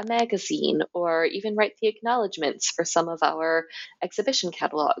for a magazine or even write the acknowledgments for some of our exhibition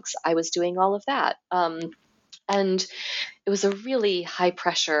catalogs, I was doing all of that. And it was a really high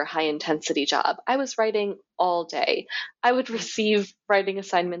pressure, high intensity job. I was writing all day. I would receive writing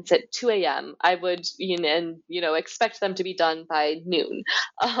assignments at 2 a.m. I would, expect them to be done by noon.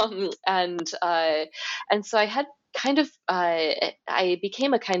 And so I had I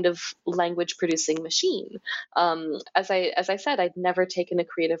became a kind of language producing machine. As I said, I'd never taken a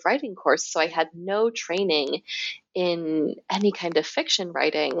creative writing course, so I had no training in any kind of fiction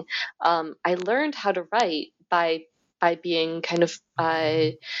writing. I learned how to write by being kind of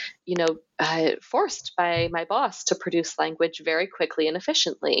forced by my boss to produce language very quickly and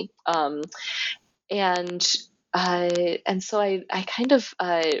efficiently. And so I kind of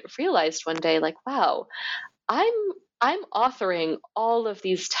realized one day, like, wow, I'm authoring all of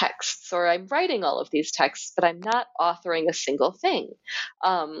these texts, or I'm writing all of these texts, but I'm not authoring a single thing.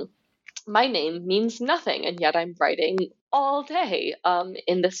 My name means nothing, and yet I'm writing all day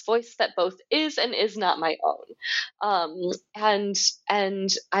in this voice that both is and is not my own. And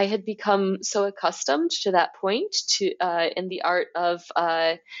I had become so accustomed to that point in the art of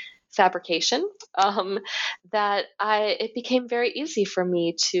fabrication that it became very easy for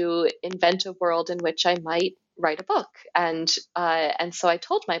me to invent a world in which I might write a book. And so I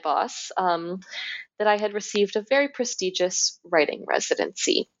told my boss that I had received a very prestigious writing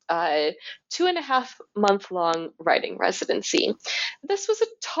residency 2.5-month-long writing residency. This was a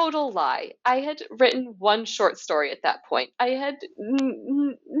total lie. I had written one short story at that point. I had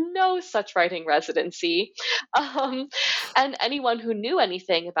no such writing residency. And anyone who knew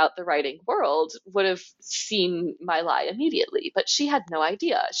anything about the writing world would have seen my lie immediately. But she had no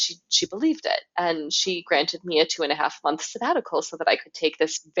idea. She believed it. And she granted me a 2.5-month sabbatical so that I could take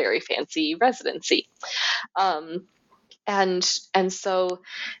this very fancy residency. And so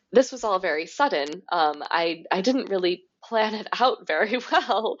this was all very sudden. I didn't really plan it out very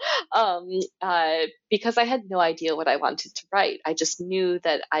well because I had no idea what I wanted to write. I just knew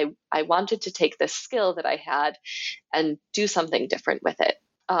that I wanted to take this skill that I had and do something different with it.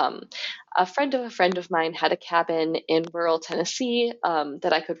 A friend of mine had a cabin in rural Tennessee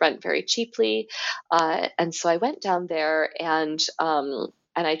that I could rent very cheaply. And so I went down there and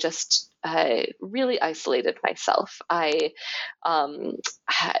I just really isolated myself.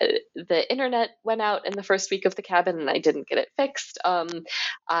 The internet went out in the first week of the cabin and I didn't get it fixed.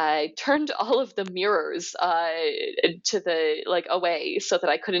 I turned all of the mirrors to the away so that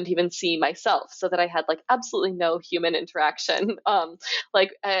I couldn't even see myself, so that I had absolutely no human interaction. I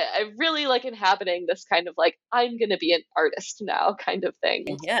really inhabiting this kind of I'm going to be an artist now kind of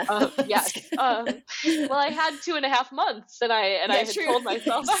thing. Yeah. Yes. Well, I had 2.5 months and I had told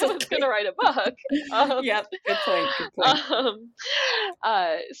myself I was going to write a book. Yeah, good point.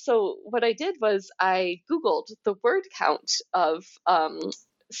 So what I did was I Googled the word count of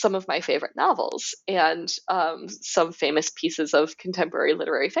some of my favorite novels and some famous pieces of contemporary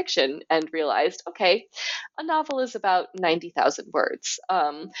literary fiction and realized, okay, a novel is about 90,000 words.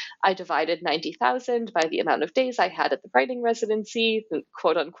 I divided 90,000 by the amount of days I had at the writing residency,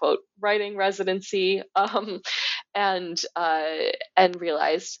 quote unquote writing residency, and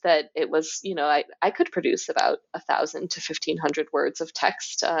realized that it was, I could produce about 1,000 to 1,500 words of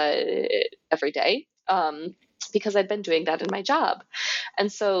text every day. Because I'd been doing that in my job.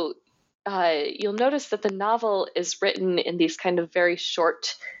 And so you'll notice that the novel is written in these kind of very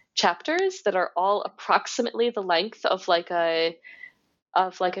short chapters that are all approximately the length of an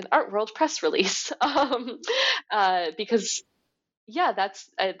Art World press release. Because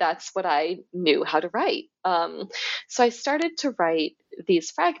that's what I knew how to write. So I started to write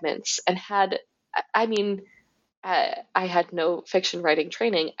these fragments and I had no fiction writing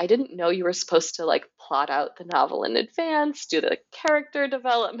training. I didn't know you were supposed to plot out the novel in advance, do the character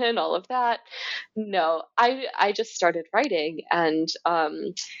development, all of that. No, I just started writing, and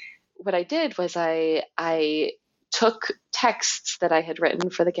what I did was I took texts that I had written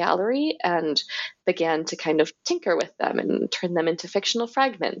for the gallery and began to kind of tinker with them and turn them into fictional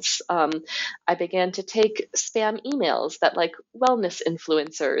fragments. I began to take spam emails that wellness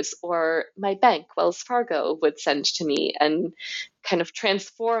influencers or my bank, Wells Fargo, would send to me and kind of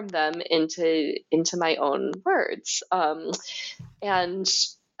transform them into my own words. And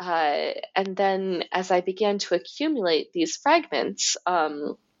then as I began to accumulate these fragments,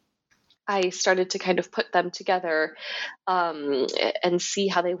 I started to kind of put them together and see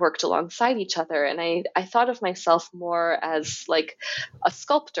how they worked alongside each other. And I thought of myself more as a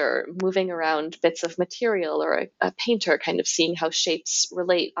sculptor moving around bits of material, or a painter kind of seeing how shapes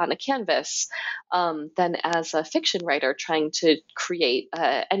relate on a canvas, than as a fiction writer trying to create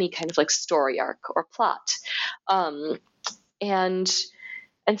any kind of story arc or plot.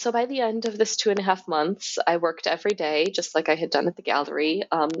 And so by the end of this 2.5 months, I worked every day, just like I had done at the gallery.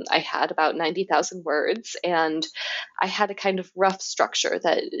 I had about 90,000 words, and I had a kind of rough structure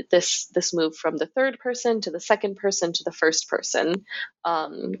that this moved from the third person to the second person to the first person.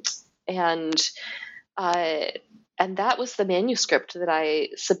 And that was the manuscript that I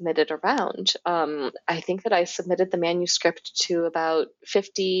submitted around. I think that I submitted the manuscript to about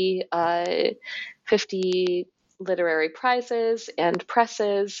 50 literary prizes and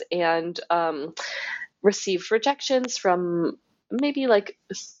presses, and received rejections from maybe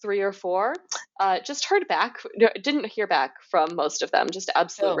 3 or 4. Just didn't hear back from most of them, just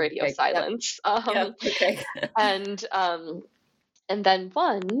absolute radio silence. And then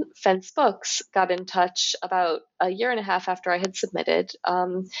one, Fence Books, got in touch about a year and a half after I had submitted,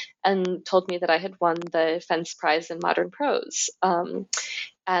 and told me that I had won the Fence Prize in Modern Prose.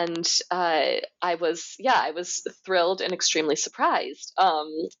 And I was thrilled and extremely surprised.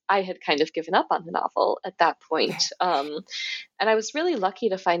 I had kind of given up on the novel at that point. And I was really lucky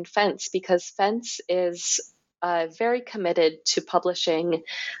to find Fence, because Fence is very committed to publishing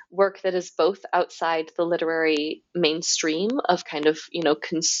work that is both outside the literary mainstream of kind of,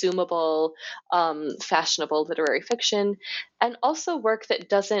 consumable, fashionable literary fiction, and also work that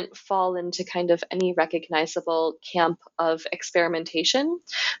doesn't fall into kind of any recognizable camp of experimentation.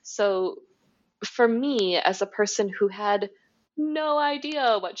 So for me, as a person who had no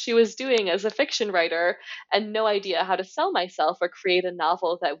idea what she was doing as a fiction writer and no idea how to sell myself or create a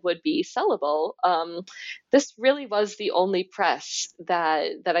novel that would be sellable, this really was the only press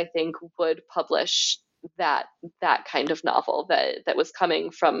that I think would publish that kind of novel that was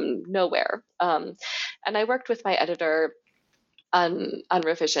coming from nowhere. And I worked with my editor on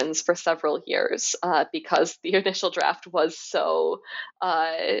revisions for several years because the initial draft was so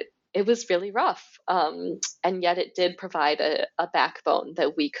it was really rough, and yet it did provide a backbone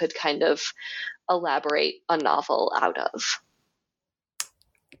that we could kind of elaborate a novel out of.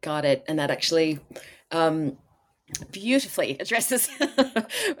 Got it. And that actually beautifully addresses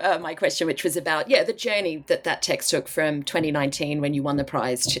my question, which was about the journey that text took from 2019 when you won the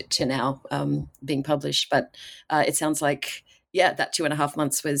prize to now being published. But it sounds like that 2.5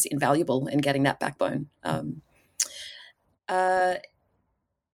 months was invaluable in getting that backbone.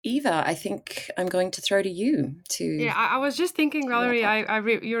 Eva, I think I'm going to throw to you to. Yeah, I was just thinking, Valerie.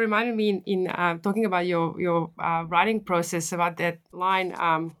 You reminded me in talking about your writing process about that line.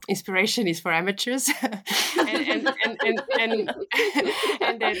 Inspiration is for amateurs, and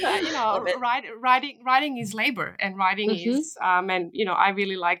that writing is labor, and writing is and I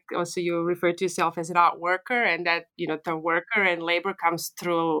really like also you refer to yourself as an art worker, and that the worker and labor comes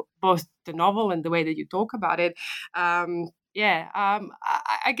through both the novel and the way that you talk about it.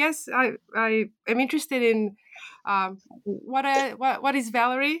 I guess I am interested in what is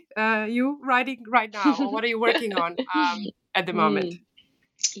Valerie you writing right now, or what are you working on at the moment?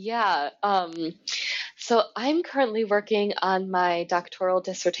 So I'm currently working on my doctoral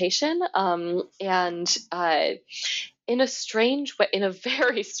dissertation, and in a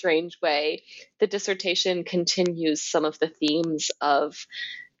very strange way, the dissertation continues some of the themes of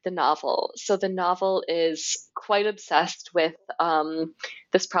the novel. So the novel is quite obsessed with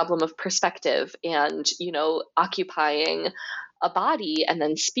this problem of perspective and, occupying a body and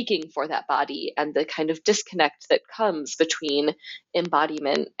then speaking for that body, and the kind of disconnect that comes between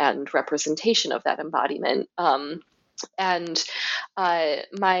embodiment and representation of that embodiment. And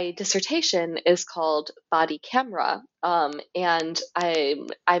my dissertation is called Body Camera, and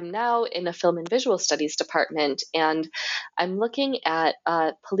I'm now in a film and visual studies department, and I'm looking at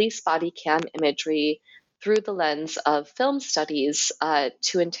police body cam imagery through the lens of film studies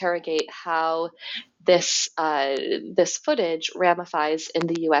to interrogate how this footage ramifies in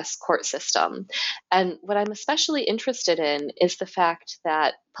the U.S. court system. And what I'm especially interested in is the fact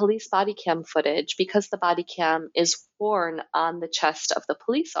that police body cam footage, because the body cam is worn on the chest of the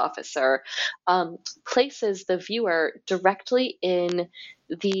police officer, places the viewer directly in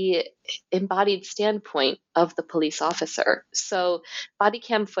the embodied standpoint of the police officer. So body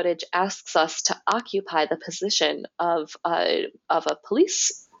cam footage asks us to occupy the position of a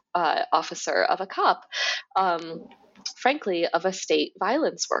police officer, of a cop, frankly, of a state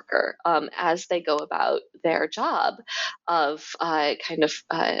violence worker, as they go about their job of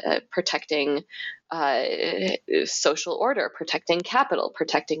protecting social order, protecting capital,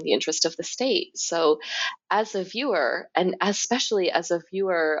 protecting the interest of the state. So as a viewer, and especially as a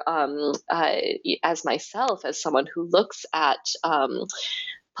viewer, as myself, as someone who looks at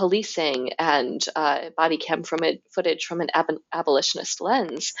policing and body cam footage from an abolitionist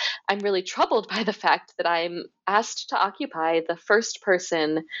lens, I'm really troubled by the fact that I'm asked to occupy the first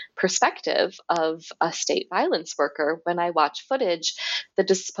person perspective of a state violence worker when I watch footage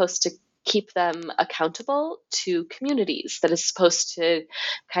that is supposed to keep them accountable to communities, that is supposed to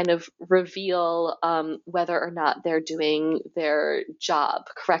kind of reveal whether or not they're doing their job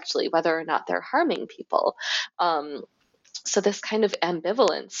correctly, whether or not they're harming people. So this kind of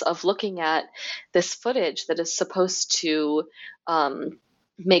ambivalence of looking at this footage that is supposed to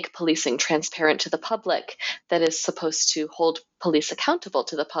make policing transparent to the public, that is supposed to hold police accountable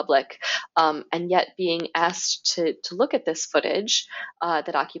to the public, and yet being asked to look at this footage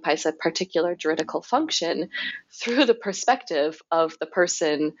that occupies a particular juridical function through the perspective of the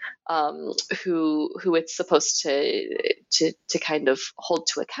person who it's supposed to kind of hold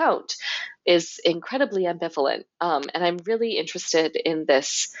to account, is incredibly ambivalent. And I'm really interested in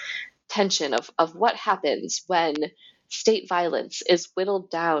this tension of what happens when state violence is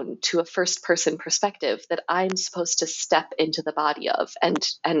whittled down to a first-person perspective that I'm supposed to step into the body of and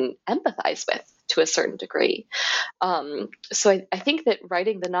empathize with, to a certain degree. So I think that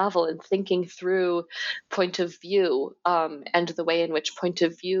writing the novel and thinking through point of view and the way in which point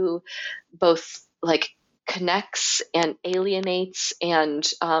of view both like connects and alienates and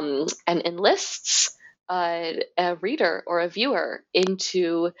enlists a reader or a viewer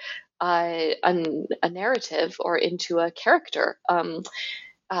into a narrative or into a character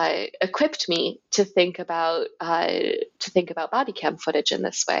equipped me to think about body cam footage in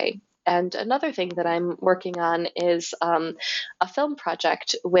this way. And another thing that I'm working on is a film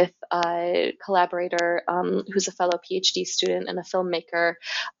project with a collaborator who's a fellow PhD student and a filmmaker,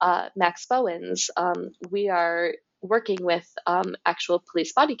 Max Bowens. We are working with actual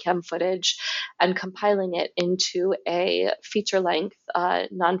police body cam footage and compiling it into a feature-length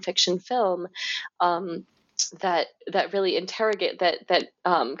nonfiction film that really interrogate that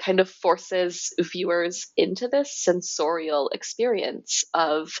kind of forces viewers into this sensorial experience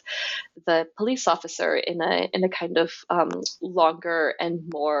of the police officer in a kind of longer and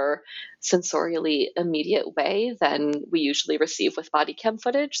more sensorially immediate way than we usually receive with body cam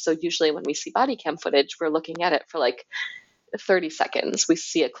footage. So usually when we see body cam footage, we're looking at it for like 30 seconds. We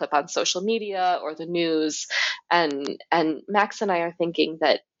see a clip on social media or the news, and Max and I are thinking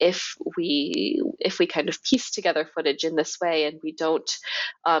that if we kind of piece together footage in this way and we don't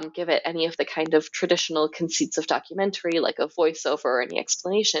give it any of the kind of traditional conceits of documentary like a voiceover or any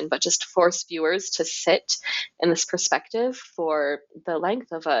explanation, but just force viewers to sit in this perspective for the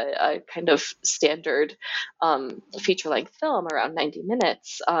length of a kind of standard feature-length film around 90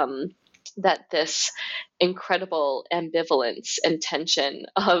 minutes, that this incredible ambivalence and tension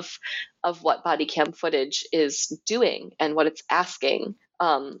of what body cam footage is doing and what it's asking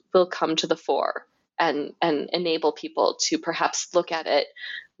will come to the fore and enable people to perhaps look at it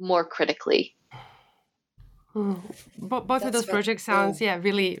more critically. Both of those projects sounds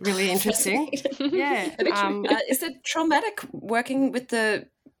really really interesting. Yeah. Is it traumatic working with the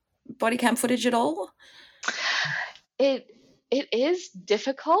body cam footage at all? It is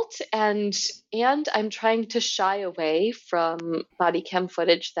difficult, and I'm trying to shy away from body cam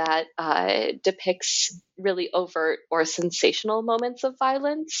footage that depicts really overt or sensational moments of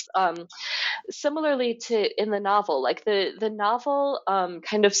violence. Similarly to in the novel, like the novel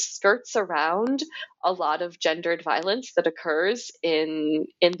kind of skirts around a lot of gendered violence that occurs in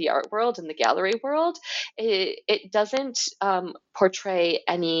the art world, in the gallery world. It doesn't portray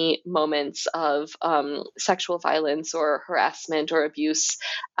any moments of sexual violence or harassment or abuse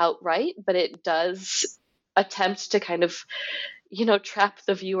outright, but it does attempt to kind of trap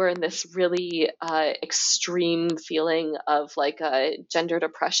the viewer in this really extreme feeling of like gendered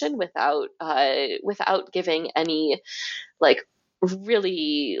oppression without giving any like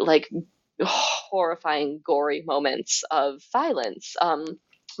really like horrifying, gory moments of violence. I'm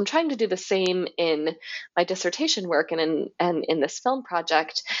trying to do the same in my dissertation work and in this film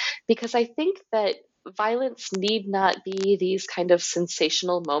project, because I think that violence need not be these kind of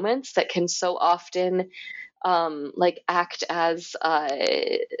sensational moments that can so often like act as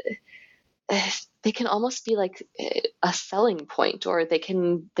they can almost be like a selling point, or they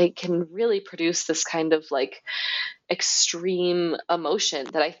can really produce this kind of like extreme emotion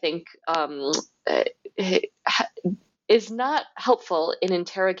that I think is not helpful in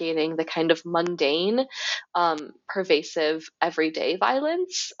interrogating the kind of mundane, pervasive, everyday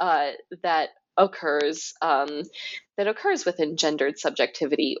violence that occurs within gendered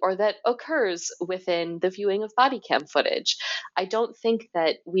subjectivity, or that occurs within the viewing of body cam footage. I don't think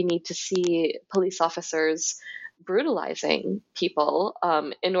that we need to see police officers brutalizing people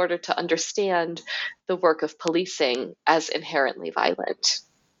in order to understand the work of policing as inherently violent.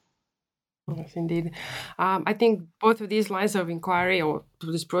 Yes, indeed. I think both of these lines of inquiry or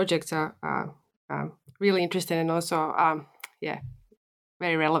these projects are really interesting and also,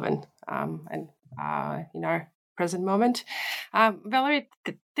 very relevant and in our present moment. Valerie,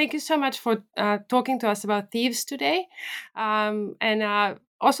 thank you so much for talking to us about Thieves today, and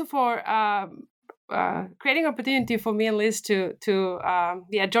also for creating opportunity for me and Liz to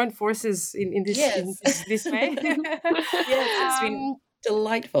join forces in this this way. Yes, it's been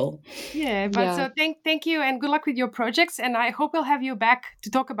delightful. So thank you and good luck with your projects, and I hope we'll have you back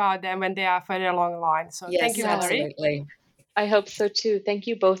to talk about them when they are further along the line. So thank you, Valerie. Absolutely. I hope so too. Thank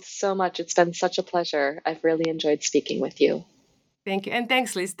you both so much. It's been such a pleasure. I've really enjoyed speaking with you. Thank you. And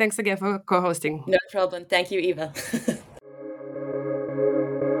thanks, Liz. Thanks again for co-hosting. No problem. Thank you, Eva.